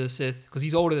Revenge of the Sith, because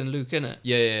he's older than Luke, innit?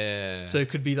 Yeah. So it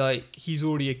could be like he's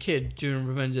already a kid during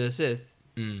Revenge of the Sith,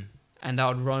 and that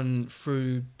would run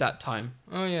through that time.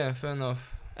 Oh yeah, fair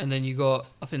enough. And then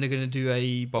I think they're going to do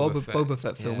a Boba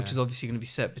Fett film, which is obviously going to be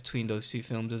set between those two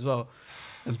films as well.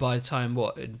 And by the time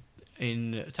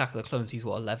in Attack of the Clones, he's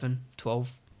 11,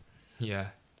 12? Yeah.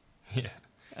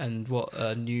 And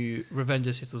new Revenge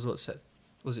of the Sith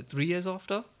was it 3 years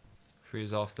after? 3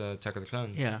 years after Attack of the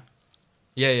Clones. Yeah,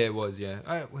 it was,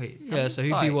 yeah. Wait. Yeah, so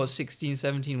he'd be 16,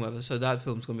 17, whatever. So that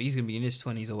film's he's gonna be in his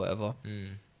 20s or whatever.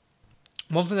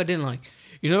 One thing I didn't like,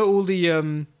 all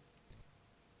the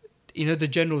the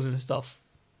generals and stuff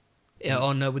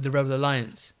on with the Rebel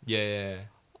Alliance. Yeah.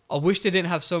 I wish they didn't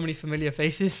have so many familiar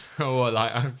faces. What,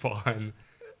 like Akbar and...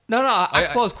 No,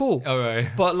 Akbar's cool. Oh, right.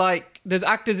 But like, there's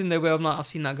actors in there where I'm like, I've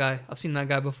seen that guy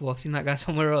before. I've seen that guy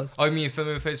somewhere else. Oh, you mean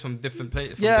familiar face from different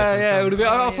places? Yeah. It would have been.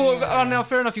 I thought, now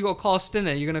fair enough. You got cast in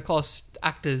it. You're gonna cast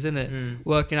actors in it,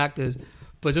 working actors.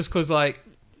 But just because like,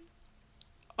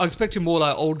 I expected more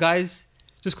like old guys.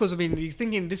 Just because you're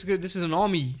thinking this is an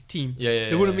army team. Yeah.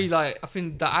 There wouldn't be like, I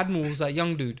think the admiral was that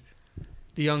young dude.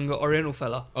 The young Oriental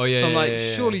fella. Oh yeah. So I'm like,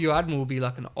 surely your admiral will be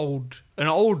like an old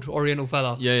Oriental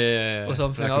fella. Yeah. Or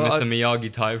something. Like a Mr.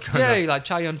 Miyagi type. Like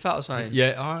Chow Yun-fat or something.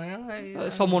 Yeah.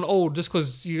 Someone old, just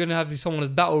because you're gonna have someone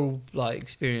with battle like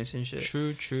experience and shit.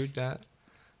 True that.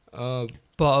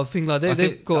 But I think like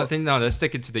they're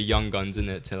sticking to the young guns in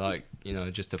it to like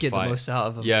just to get fight. The most out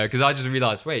of them. Yeah, because I just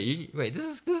realized, wait,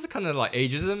 this is kind of like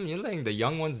ageism. You're letting the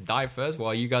young ones die first,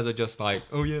 while you guys are just like,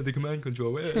 oh yeah, the command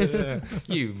control. Yeah.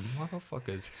 You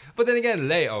motherfuckers. But then again,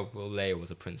 Leia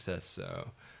was a princess, so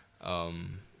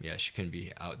she couldn't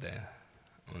be out there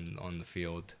on the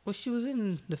field. Well, she was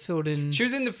in the field in. She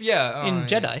was in in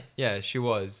Jedi. Yeah, she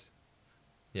was.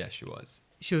 Yeah, she was.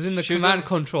 She was in the command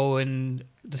control in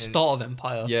the start of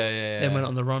Empire. Yeah. Then went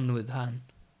on the run with Han.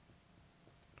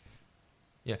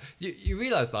 Yeah, you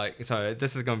realize like, sorry,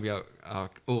 this is gonna be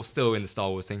all still in the Star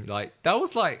Wars thing. Like that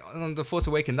was like on The Force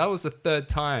Awakens. That was the third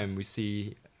time we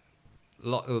see,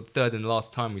 third and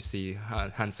last time we see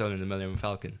Han Solo and the Millennium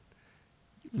Falcon.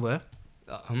 Where?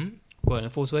 What, in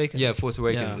Force Awakens? Yeah, Force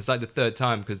Awakens. Yeah. It's like the third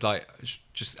time because like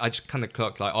I just kind of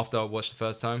clocked like after I watched the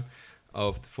first time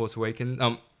of the Force Awakens.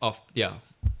 My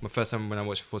first time when I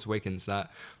watched Force Awakens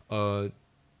that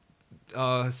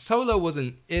Solo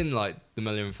wasn't in like the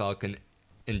Millennium Falcon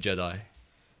in Jedi.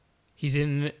 He's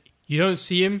in. You don't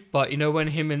see him, but you know when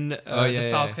him and the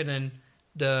Falcon and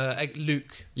the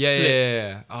Luke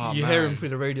split, Oh, you hear him through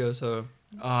the radio. So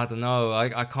I don't know.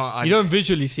 I can't. you don't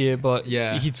visually see it, but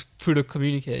Yeah. he's through the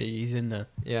communicator. He's in there.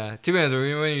 Yeah, to be honest,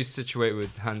 when you situate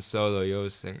with Han Solo, you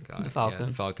always think like, The Falcon. Yeah,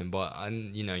 the Falcon. But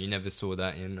you never saw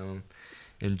that in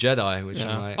Jedi, which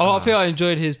I'm like, I feel I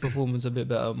enjoyed his performance a bit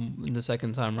better in the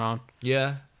second time round.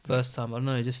 yeah. First time, I don't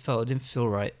know, it didn't feel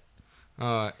right.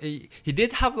 He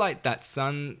did have like that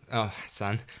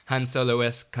Han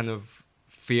Solo-esque kind of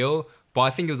feel, but I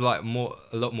think it was like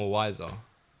a lot more wiser.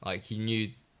 Like he knew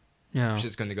Yeah,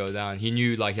 shit's going to go down. He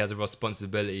knew like he has a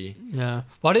responsibility. yeah.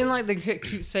 But I didn't like they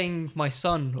keep saying my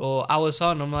son or our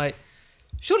son. I'm like,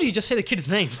 surely you just say the kid's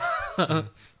name.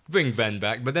 Bring Ben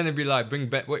back, but then it'd be like, bring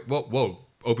Ben. Wait, whoa.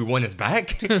 Obi-Wan is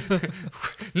back?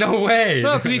 No way.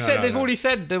 No, because they've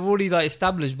already like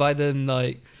established by then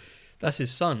like that's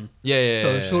his son. Yeah.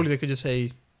 So surely they could just say,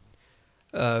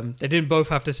 they didn't both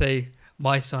have to say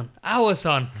my son, our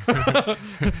son.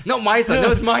 Not my son. That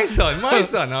was my son. My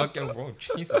son. Okay, whoa,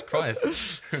 Jesus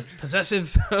Christ.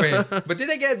 Possessive. Wait, but did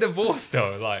they get divorced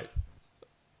though? Like,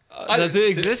 Does it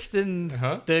exist in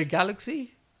the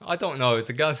galaxy? I don't know.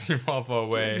 It's a galaxy far, far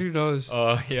away. Who knows?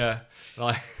 Yeah.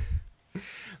 Like,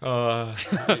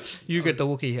 You get the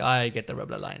Wookiee, I get the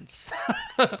Rebel Alliance.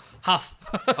 Half.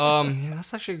 yeah,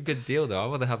 that's actually a good deal though.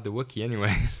 I'd rather have the Wookiee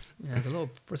anyways. Yeah, there's a lot of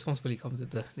responsibility comes with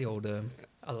the old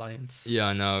alliance. Yeah,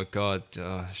 I know. God,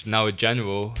 now a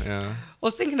general. Yeah. I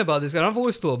was thinking about this, and I've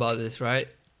always thought about this, right?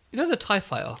 You know the TIE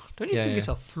Fighter? Don't you think it's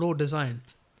a flawed design?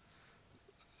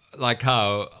 Like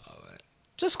how?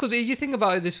 Just because you think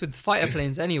about this with fighter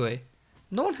planes anyway,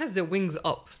 no one has their wings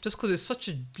up just because it's such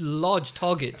a large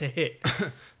target to hit.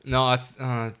 No,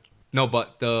 no,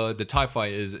 but the TIE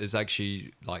Fighter is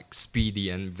actually like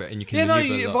speedy and you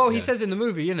can. He says in the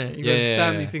movie, innit? He goes,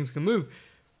 "Damn, these things can move."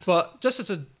 But just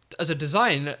as a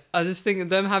design, I just think of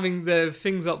them having their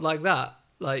things up like that,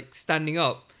 like standing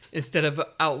up instead of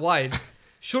out wide.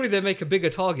 Surely they make a bigger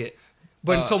target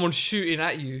when someone's shooting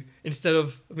at you instead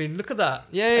of. I mean, look at that.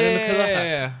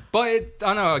 Yeah. But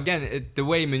I know. Again, the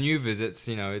way it maneuvers,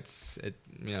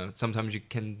 sometimes you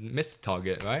can miss the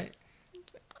target, right?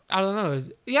 I don't know.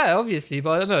 Yeah, obviously, but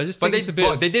I don't know. I just think it's a bit.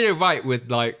 But they did it right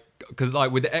with like, because like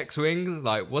with the X-wings,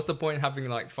 like, what's the point having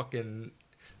like fucking,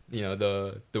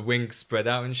 the wings spread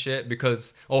out and shit?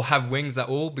 Or have wings at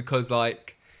all? Because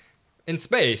like, in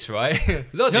space, right? You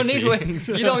don't need wings.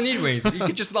 You don't need wings. You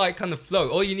could just like kind of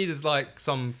float. All you need is like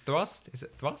some thrust. Is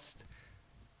it thrust?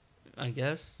 I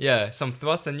guess. Yeah, some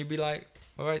thrust, and you'd be like,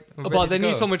 all right. But they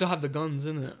need somewhere to have the guns,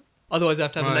 in it. Otherwise, they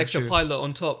have to have an extra pilot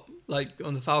on top, like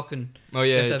on the Falcon. Oh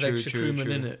yeah, they have to have extra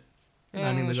crewmen in it,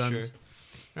 manning the guns.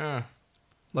 Yeah.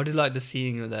 But I did like the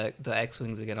seeing of the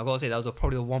X-wings again. I gotta say that was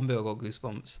probably the one bit I got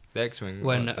goosebumps. The X-wing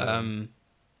when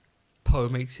Poe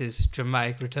makes his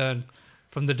dramatic return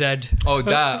from the dead. Oh,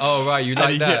 that. Oh, right. You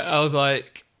like that? Yeah, I was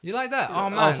like, you like that? Oh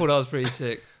man, I thought that was pretty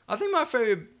sick. I think my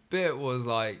favorite bit was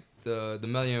like the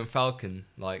Millennium Falcon,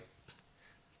 like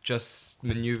just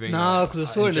maneuvering. No, because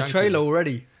I saw it in the trailer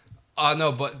already. I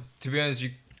know, but to be honest,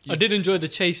 I did enjoy the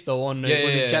chase though on was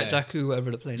it Jakku,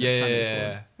 whatever the plane.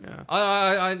 Yeah.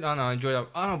 I know, I enjoyed that.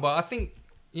 I don't know, but I think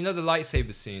the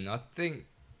lightsaber scene. I think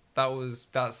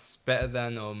that's better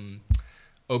than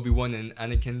Obi-Wan and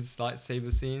Anakin's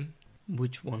lightsaber scene.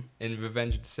 Which one? In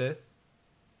Revenge of the Sith.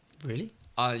 Really?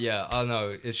 Yeah, I don't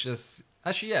know. It's just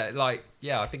actually, I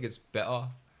think it's better.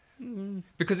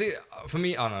 Because for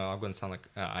me, I don't know, I'm going to sound like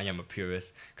I am a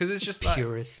purist. Because it's just like...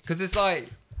 Purist. Because it's like...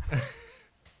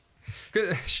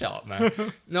 Shut up, man.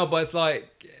 No, but it's like...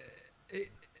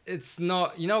 It's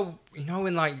not... You know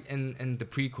in like in the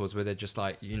prequels where they're just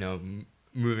like,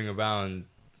 moving around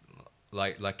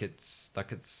like it's...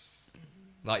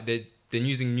 Like they're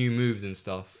using new moves and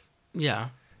stuff. Yeah.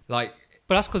 Like...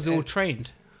 But that's because they're all trained.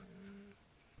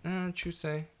 True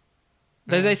say.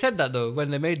 They said that though when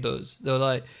they made those. They were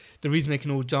like, the reason they can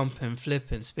all jump and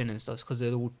flip and spin and stuff is because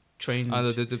they're all trained.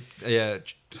 The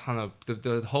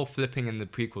whole flipping in the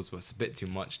prequels was a bit too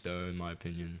much though, in my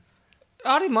opinion.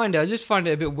 I didn't mind it. I just find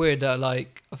it a bit weird that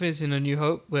like I think it's in A New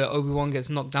Hope where Obi-Wan gets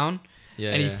knocked down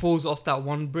and he falls off that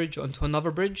one bridge onto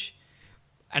another bridge.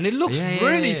 And it looks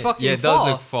really fucking far. Yeah, it does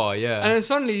look far, yeah. And then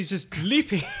suddenly he's just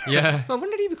leaping. Yeah. When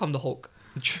did he become the Hulk?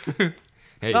 True.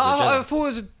 Hey, I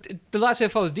thought the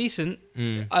lightsaber fight was decent.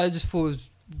 I just thought it was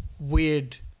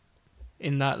weird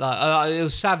in that. Like it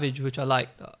was savage, which I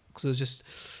liked because it was just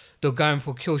they're going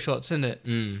for kill shots in it.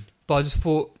 But I just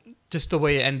thought just the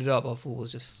way it ended up, I thought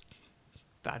was just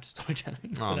bad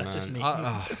storytelling. Oh, That's just me.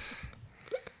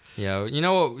 Yeah, you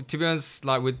know what? To be honest,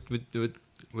 like with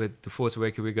the Force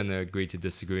Awakens, we're gonna agree to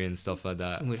disagree and stuff like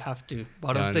that. We'd have to,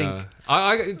 but I don't think.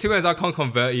 I to be honest, I can't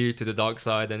convert you to the dark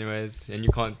side, anyways, and you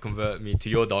can't convert me to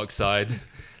your dark side.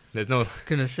 There's no.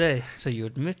 Gonna say, so you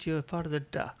admit you're part of the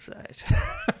dark side?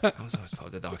 I was always part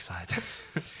of the dark side.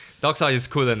 Dark side is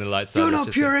cooler than the light side. You're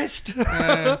not purist.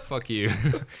 Fuck you.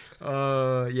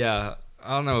 Yeah,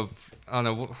 I don't know.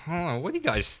 What do you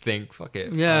guys think? Fuck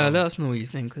it. Yeah, let us know what you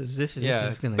think because this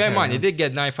is gonna. Bear in mind, it did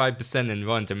get 95% in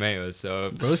Rotten Tomatoes,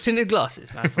 so rose tinted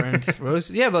glasses, my friend.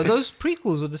 Yeah, but those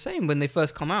prequels were the same when they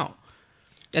first come out,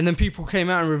 and then people came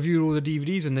out and reviewed all the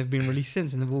DVDs when they've been released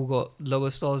since, and they've all got lower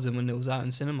stars than when it was out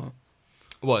in cinema.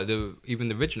 What? Even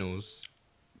the originals?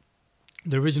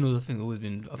 The originals, I think, always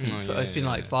been. I think it's been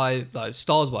like 5, like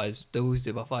stars wise, they always do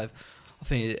about 5. I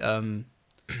think.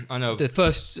 I know the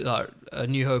first A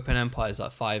New Hope and Empire is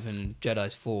like 5 and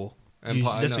Jedi's 4.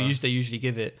 That's what they usually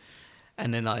give it.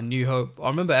 And then like New Hope, I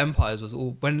remember Empires was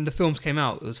all when the films came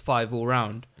out. It was 5 all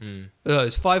round. It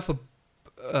was 5 for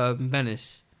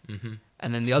Menace,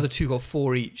 and then the other 2 got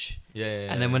 4 each.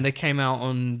 And then when they came out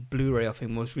on Blu-ray, I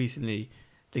think most recently,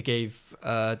 they gave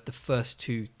the first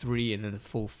 2 3, and then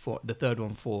the third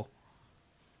one 4.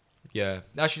 Yeah,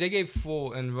 actually, they gave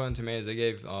 4 in Rotten Tomatoes. They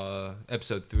gave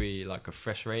episode 3 like a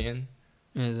fresh rating.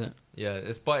 Is it? Yeah,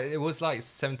 but it was like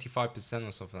 75%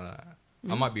 or something like that.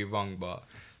 I might be wrong, but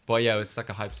yeah, it was like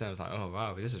a high percent. I was like, oh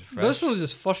wow, this is fresh. Those films are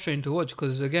just frustrating to watch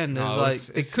because again,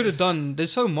 they could have done. They're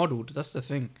so modelled. That's the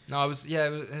thing. No, it was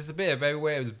a bit of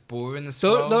everywhere. It was boring as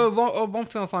well. Though one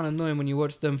thing I found annoying when you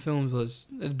watch them films was,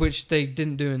 which they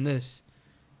didn't do in this.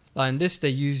 Like in this, they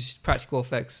used practical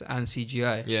effects and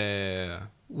CGI. Yeah.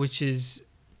 Which is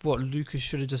what Lucas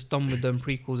should have just done with them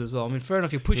prequels as well. I mean, fair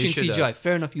enough, you're pushing CGI.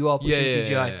 Fair enough, you are pushing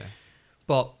CGI. Yeah.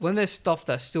 But when there's stuff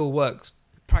that still works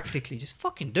practically, just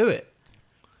fucking do it.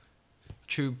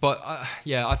 True, but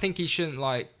I think he shouldn't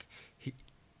like.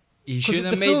 He shouldn't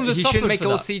have made. He shouldn't make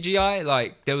all CGI.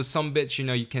 Like there was some bits,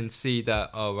 you can see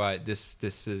that. Oh right, this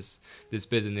bit's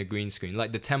in the green screen,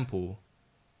 like the temple,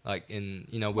 like in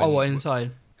when.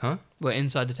 Inside. Huh? We're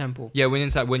inside the temple. Yeah, when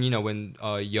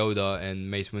Yoda and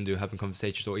Mace Windu having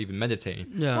conversations or even meditating.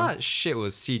 Yeah, that shit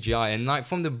was CGI. And like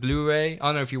from the Blu-ray, I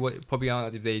don't know if you probably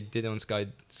aren't if they did it on Sky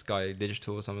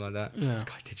Digital or something like that. Yeah.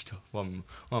 Sky Digital. Well,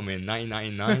 I'm in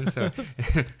 1999, so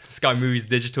Sky Movies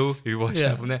Digital. If you watch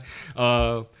that from there,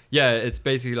 yeah, it's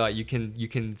basically like you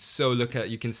can so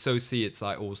see it's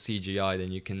like all CGI.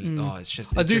 Then you can it's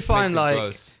just. I do find like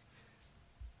gross.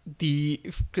 the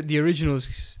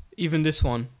originals. Even this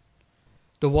one,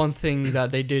 the one thing that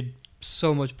they did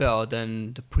so much better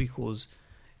than the prequels,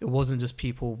 it wasn't just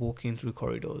people walking through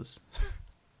corridors.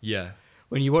 Yeah.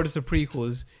 When you watch the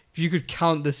prequels, if you could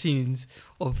count the scenes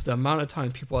of the amount of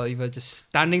time people are either just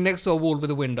standing next to a wall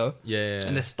with a window,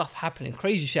 and there's stuff happening,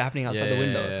 crazy shit happening outside the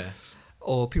window,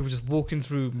 or people just walking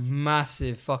through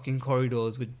massive fucking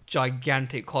corridors with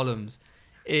gigantic columns.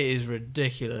 It is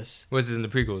ridiculous. What's this in the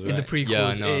prequels, right? In the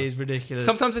prequels, it is ridiculous.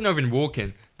 Sometimes they're not even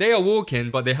walking. They are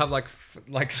walking, but they have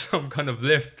like some kind of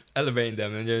lift elevating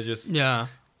them, and they're just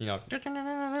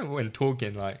when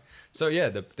talking like. So yeah,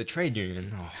 the trade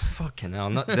union. Oh fucking hell!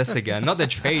 Not this again. Not the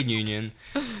trade union.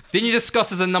 Didn't you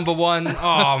discuss as a number 1?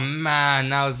 Oh man,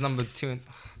 now it's number 2.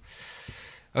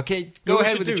 Okay, go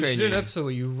ahead with the trade union. Do an episode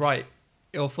where you write,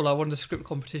 or for like one of the script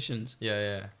competitions.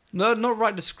 Yeah. No, not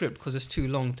write the script because it's too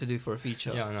long to do for a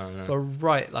feature. Yeah, no. But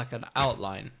write like an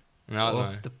outline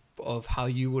of how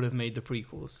you would have made the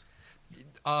prequels.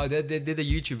 They did a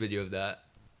YouTube video of that,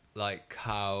 like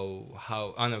how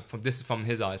I don't know. This is from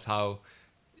his eyes how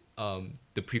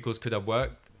the prequels could have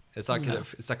worked. It's like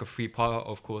it's like a 3-part,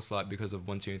 of course, like because of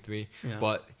 1, 2, and 3. Yeah.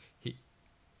 But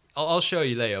I'll show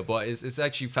you later. But it's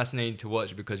actually fascinating to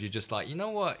watch because you're just like, you know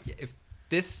what? If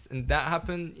this and that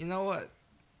happened, you know what?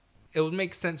 It would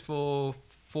make sense for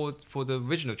the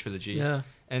original trilogy,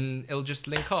 and it'll just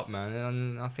link up, man.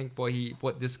 And I think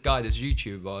what this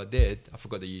YouTuber did, I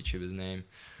forgot the YouTuber's name,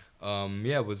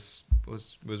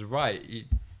 was right.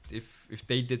 If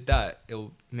they did that,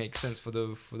 it'll make sense for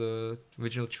the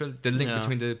original trilogy, the link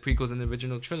between the prequels and the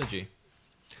original trilogy.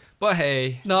 But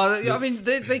hey, no, I mean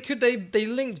they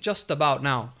link just about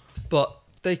now, but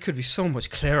they could be so much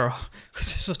clearer because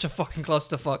it's such a fucking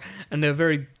clusterfuck, and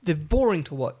they're boring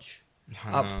to watch.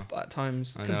 At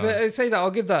times. I say that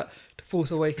I'll give that to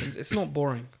Force Awakens. It's not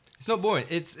boring. It's not boring.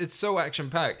 It's so action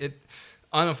packed. I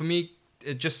don't know. For me,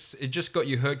 it just got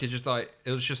you hooked. It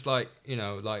was just like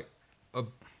like a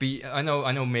beat. I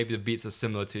know. Maybe the beats are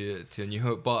similar to A New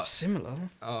Hope, but Similar.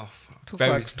 oh, Talk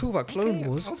about Clone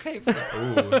Wars. Okay.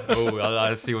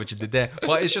 I see what you did there.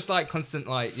 But it's just like constant,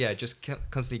 like just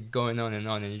constantly going on, and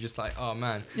you're just like, oh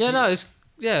man. Yeah, no, it's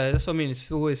that's what I mean.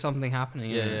 It's always something happening.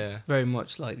 Yeah. Very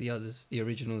much like the others, the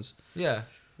originals. Yeah,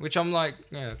 which I'm like,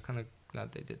 kind of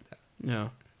glad they did that. Yeah.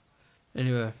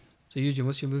 Anyway, so Eugene,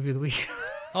 what's your movie of the week?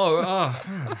 I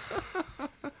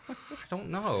don't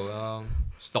know.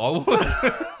 Star Wars.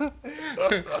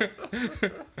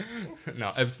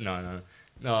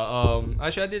 No.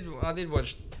 Actually, I did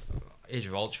watch Age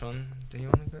of Ultron. Do you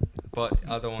want to go? But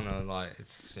I don't want to like.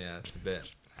 It's a bit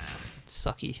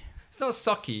Sucky. It's not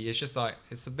sucky. It's just like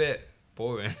it's a bit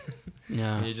boring.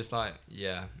 Yeah. And you're just like,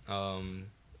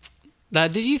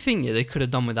 Did you think they could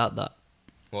have done without that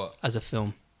What? as a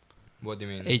film? What do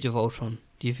you mean? Age of Ultron.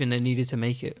 Do you think they needed to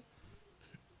make it?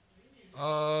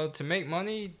 To make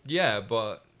money, yeah,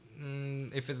 but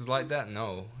if it's like that,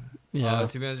 no. Yeah.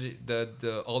 To be honest,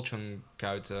 the Ultron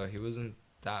character, he wasn't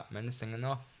that menacing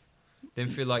enough.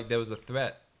 Didn't feel like there was a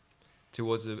threat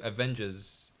towards the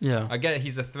Avengers. Yeah. I get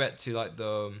he's a threat to like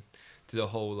the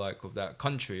whole like of that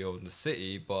country or the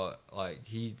city, but like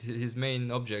his main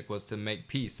object was to make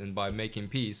peace, and by making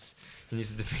peace, he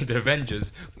needs to defeat the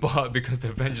Avengers. But because the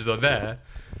Avengers are there,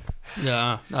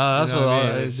 Yeah. That's what I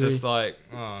It's agree. just like,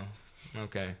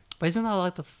 okay. But isn't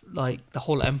that like the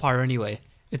whole Empire anyway?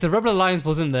 If the Rebel Alliance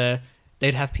wasn't there,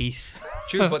 they'd have peace.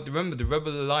 True, but remember the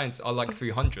Rebel Alliance are like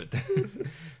 300.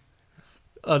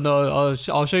 No,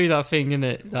 I'll show you that thing in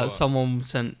it that What? someone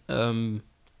sent.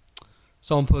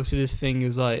 Someone posted this thing. It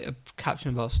was like a caption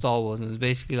about Star Wars, and it was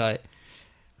basically like,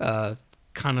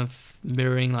 kind of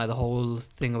mirroring like the whole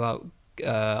thing about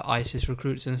ISIS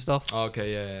recruits and stuff.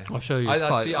 Okay, yeah. I'll show you. I I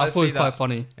thought see it was quite that.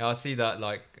 funny. Yeah, I see that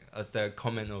like as the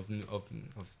comment of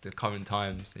the current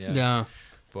times. Yeah. Yeah.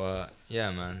 But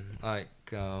yeah, man. Like,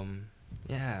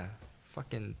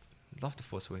 fucking love the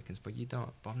Force Awakens, but you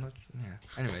don't. But I'm not.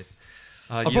 Yeah. Anyways,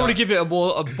 I'll probably give it a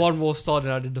one more star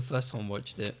than I did the first time I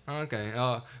watched it. Okay.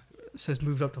 So it's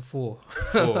moved up to 4.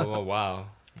 Oh wow.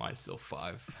 Mine's still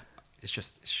 5. It's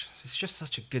just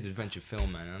such a good adventure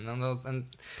film, man, and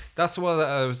that's what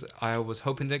I was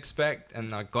hoping to expect,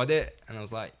 and I got it, and I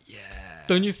was like, yeah.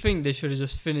 Don't you think they should have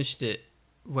just finished it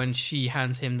when she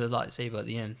hands him the lightsaber at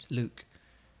the end, Luke?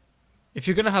 If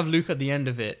you're gonna have Luke at the end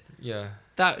of it, Yeah.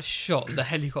 that shot, the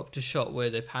helicopter shot where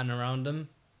they pan around them,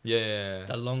 Yeah.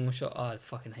 that long shot, I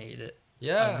fucking hated it.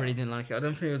 Yeah. I really didn't like it. I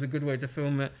don't think it was a good way to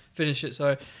finish it.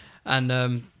 Sorry, and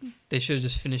they should have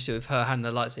just finished it with her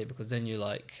handing the lightsaber, because then you're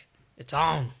like, it's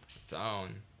on. It's on.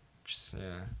 Just,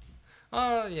 yeah.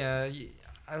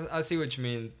 I see what you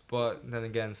mean, but then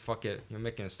again, fuck it. You're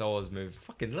making a Star Wars movie.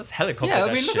 Fucking let's helicopter Yeah, I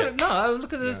that mean, shit.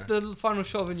 look at the final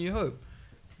shot of A New Hope,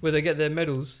 where they get their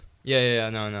medals, Yeah.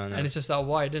 No. and it's just that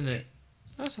wide, isn't it?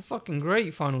 That's a fucking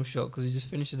great final shot, because he just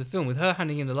finishes the film with her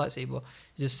handing him the lightsaber.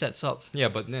 It just sets up. Yeah,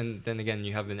 but then again,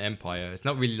 you have an Empire. It's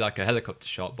not really like a helicopter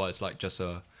shot, but it's like just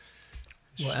a.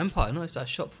 Well, Empire, no, it's that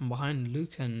shot from behind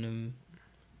Luke and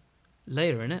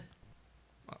Leia, innit?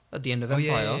 At the end of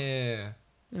Empire.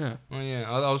 Yeah. Oh yeah.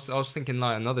 I was thinking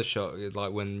like another shot,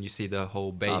 like when you see the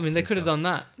whole base. I mean, they and could have stuff. done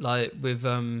that, like with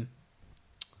her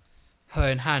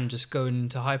and Han just going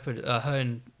to her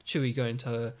and Chewie going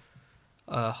to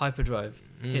hyperdrive,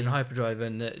 in hyperdrive,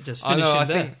 and just I finish know. it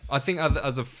there. I think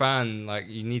as a fan, like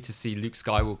you need to see Luke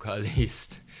Skywalker at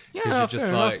least. Yeah, 'Cause no, you're just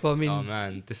fair like, enough, but I mean, oh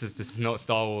man, this is not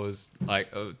Star Wars.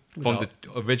 Like from Without-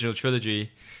 the original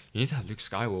trilogy, you need to have Luke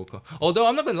Skywalker. Although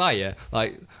I'm not gonna lie, yeah,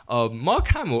 like Mark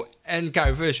Hamill and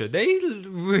Carrie Fisher, they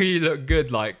really look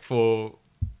good, like for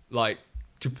like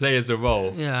to play as a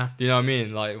role. yeah. Do you know what I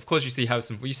mean? Like, of course, you see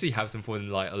Harrison Ford in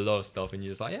like a lot of stuff, and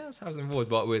you're just like, yeah, it's Harrison Ford.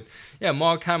 But with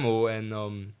Mark Hamill and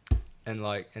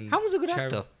Hamill's a good Cherry-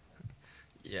 actor.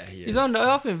 Yeah, he He's is.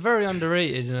 I think very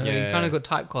underrated. You know? He Yeah. kind of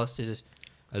got typecasted.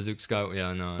 As Luke Skywalker, yeah,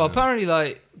 I know. But apparently,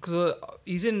 like, because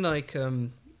he's in like, you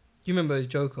remember his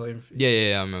Joker?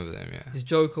 Yeah, I remember them. Yeah. His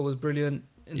Joker was brilliant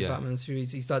in the Yeah. Batman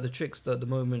series. He's like the trickster at the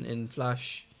moment in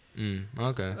Flash.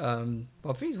 Okay. But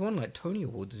I think he's won like Tony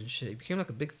Awards and shit. He became like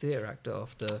a big theatre actor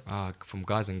after. From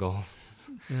Guys and Dolls.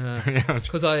 Yeah.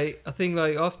 Because I think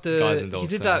like after Guys and he Dolls,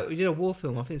 did so. he did a war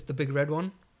film. I think it's the big red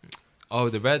one. Oh,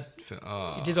 the Red.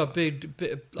 He did a big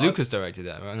bit. Lucas directed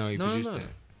that, right? No, he produced it.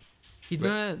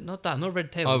 Not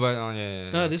Red Tails. Oh, right. Oh,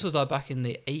 yeah. No, this was like back in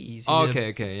the 80s. Oh, He okay,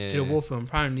 yeah. did a war film.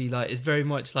 Apparently, like it's very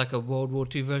much like a World War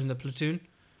II version of Platoon,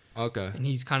 Okay. and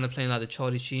he's kind of playing like the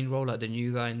Charlie Sheen role, like the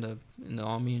new guy in the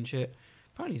army and shit.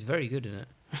 Apparently, he's very good in it.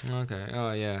 Okay.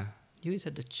 Oh, yeah. He always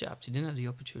had the chaps. He didn't have the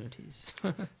opportunities.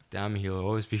 Damn, he'll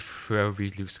always be forever be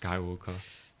Luke Skywalker.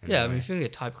 Yeah, I mean, if you're gonna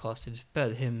get typecasted, it's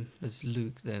better him as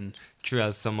Luke than True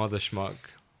as some other schmuck.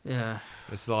 yeah,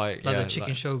 It's like like the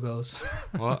chicken showgirls.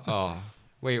 What? Oh,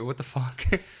 wait, what the fuck?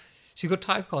 She got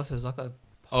typecast as like a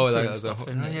Oh, hooker like and as a stuff,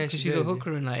 because she's a did.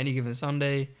 hooker in like Any Given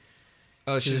Sunday.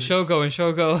 Oh, She's a showgirl in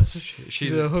Showgirls. she's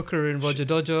She's a hooker in Roger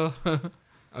Dodger.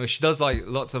 Oh, she does like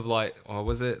lots of like, or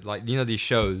was it like, you know, these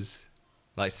shows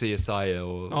like CSI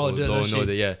or does Law and she?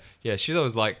 Order? Yeah, yeah. She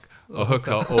was like a A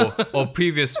hooker or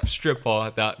previous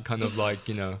stripper that kind of like,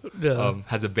 you know, Yeah.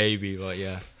 has a baby. But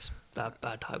yeah, Bad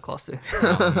typecasting.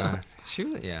 oh, man. She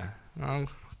was, yeah. I'm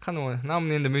kind of now I'm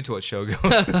in the mood to watch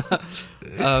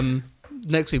Showgirls.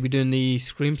 Next week we're doing the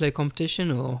screenplay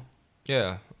competition, or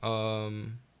Yeah.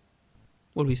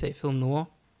 what do we say? Film noir.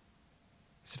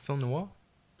 Is it film noir?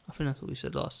 I think that's what we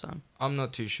said last time. I'm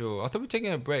not too sure. I thought we were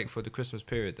taking a break for the Christmas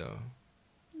period though.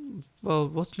 Well,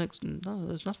 what's next? No,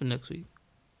 there's nothing next week.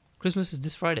 Christmas is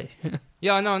this Friday.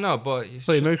 Yeah, I know, but it's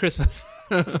Wait, just, Merry Christmas.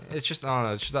 it's just, I don't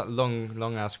know, it's just that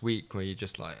long ass week where you're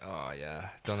just like, oh yeah,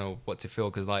 don't know what to feel,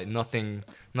 because like nothing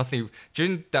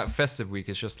during that festive week,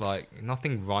 it's just like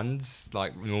nothing runs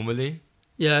like normally.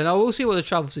 Yeah, and we'll see what the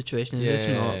travel situation is. Yeah, If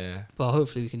not, yeah. but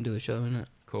hopefully we can do a show in it.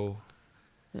 Cool.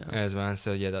 Yeah. Yes, man.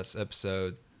 So yeah, that's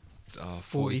episode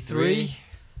 43.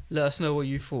 Let us know what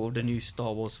you thought of the new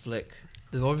Star Wars flick.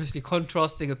 There's obviously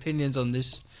contrasting opinions on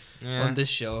this Yeah. on this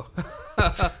show.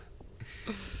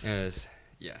 Yes.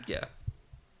 Yeah. Yeah.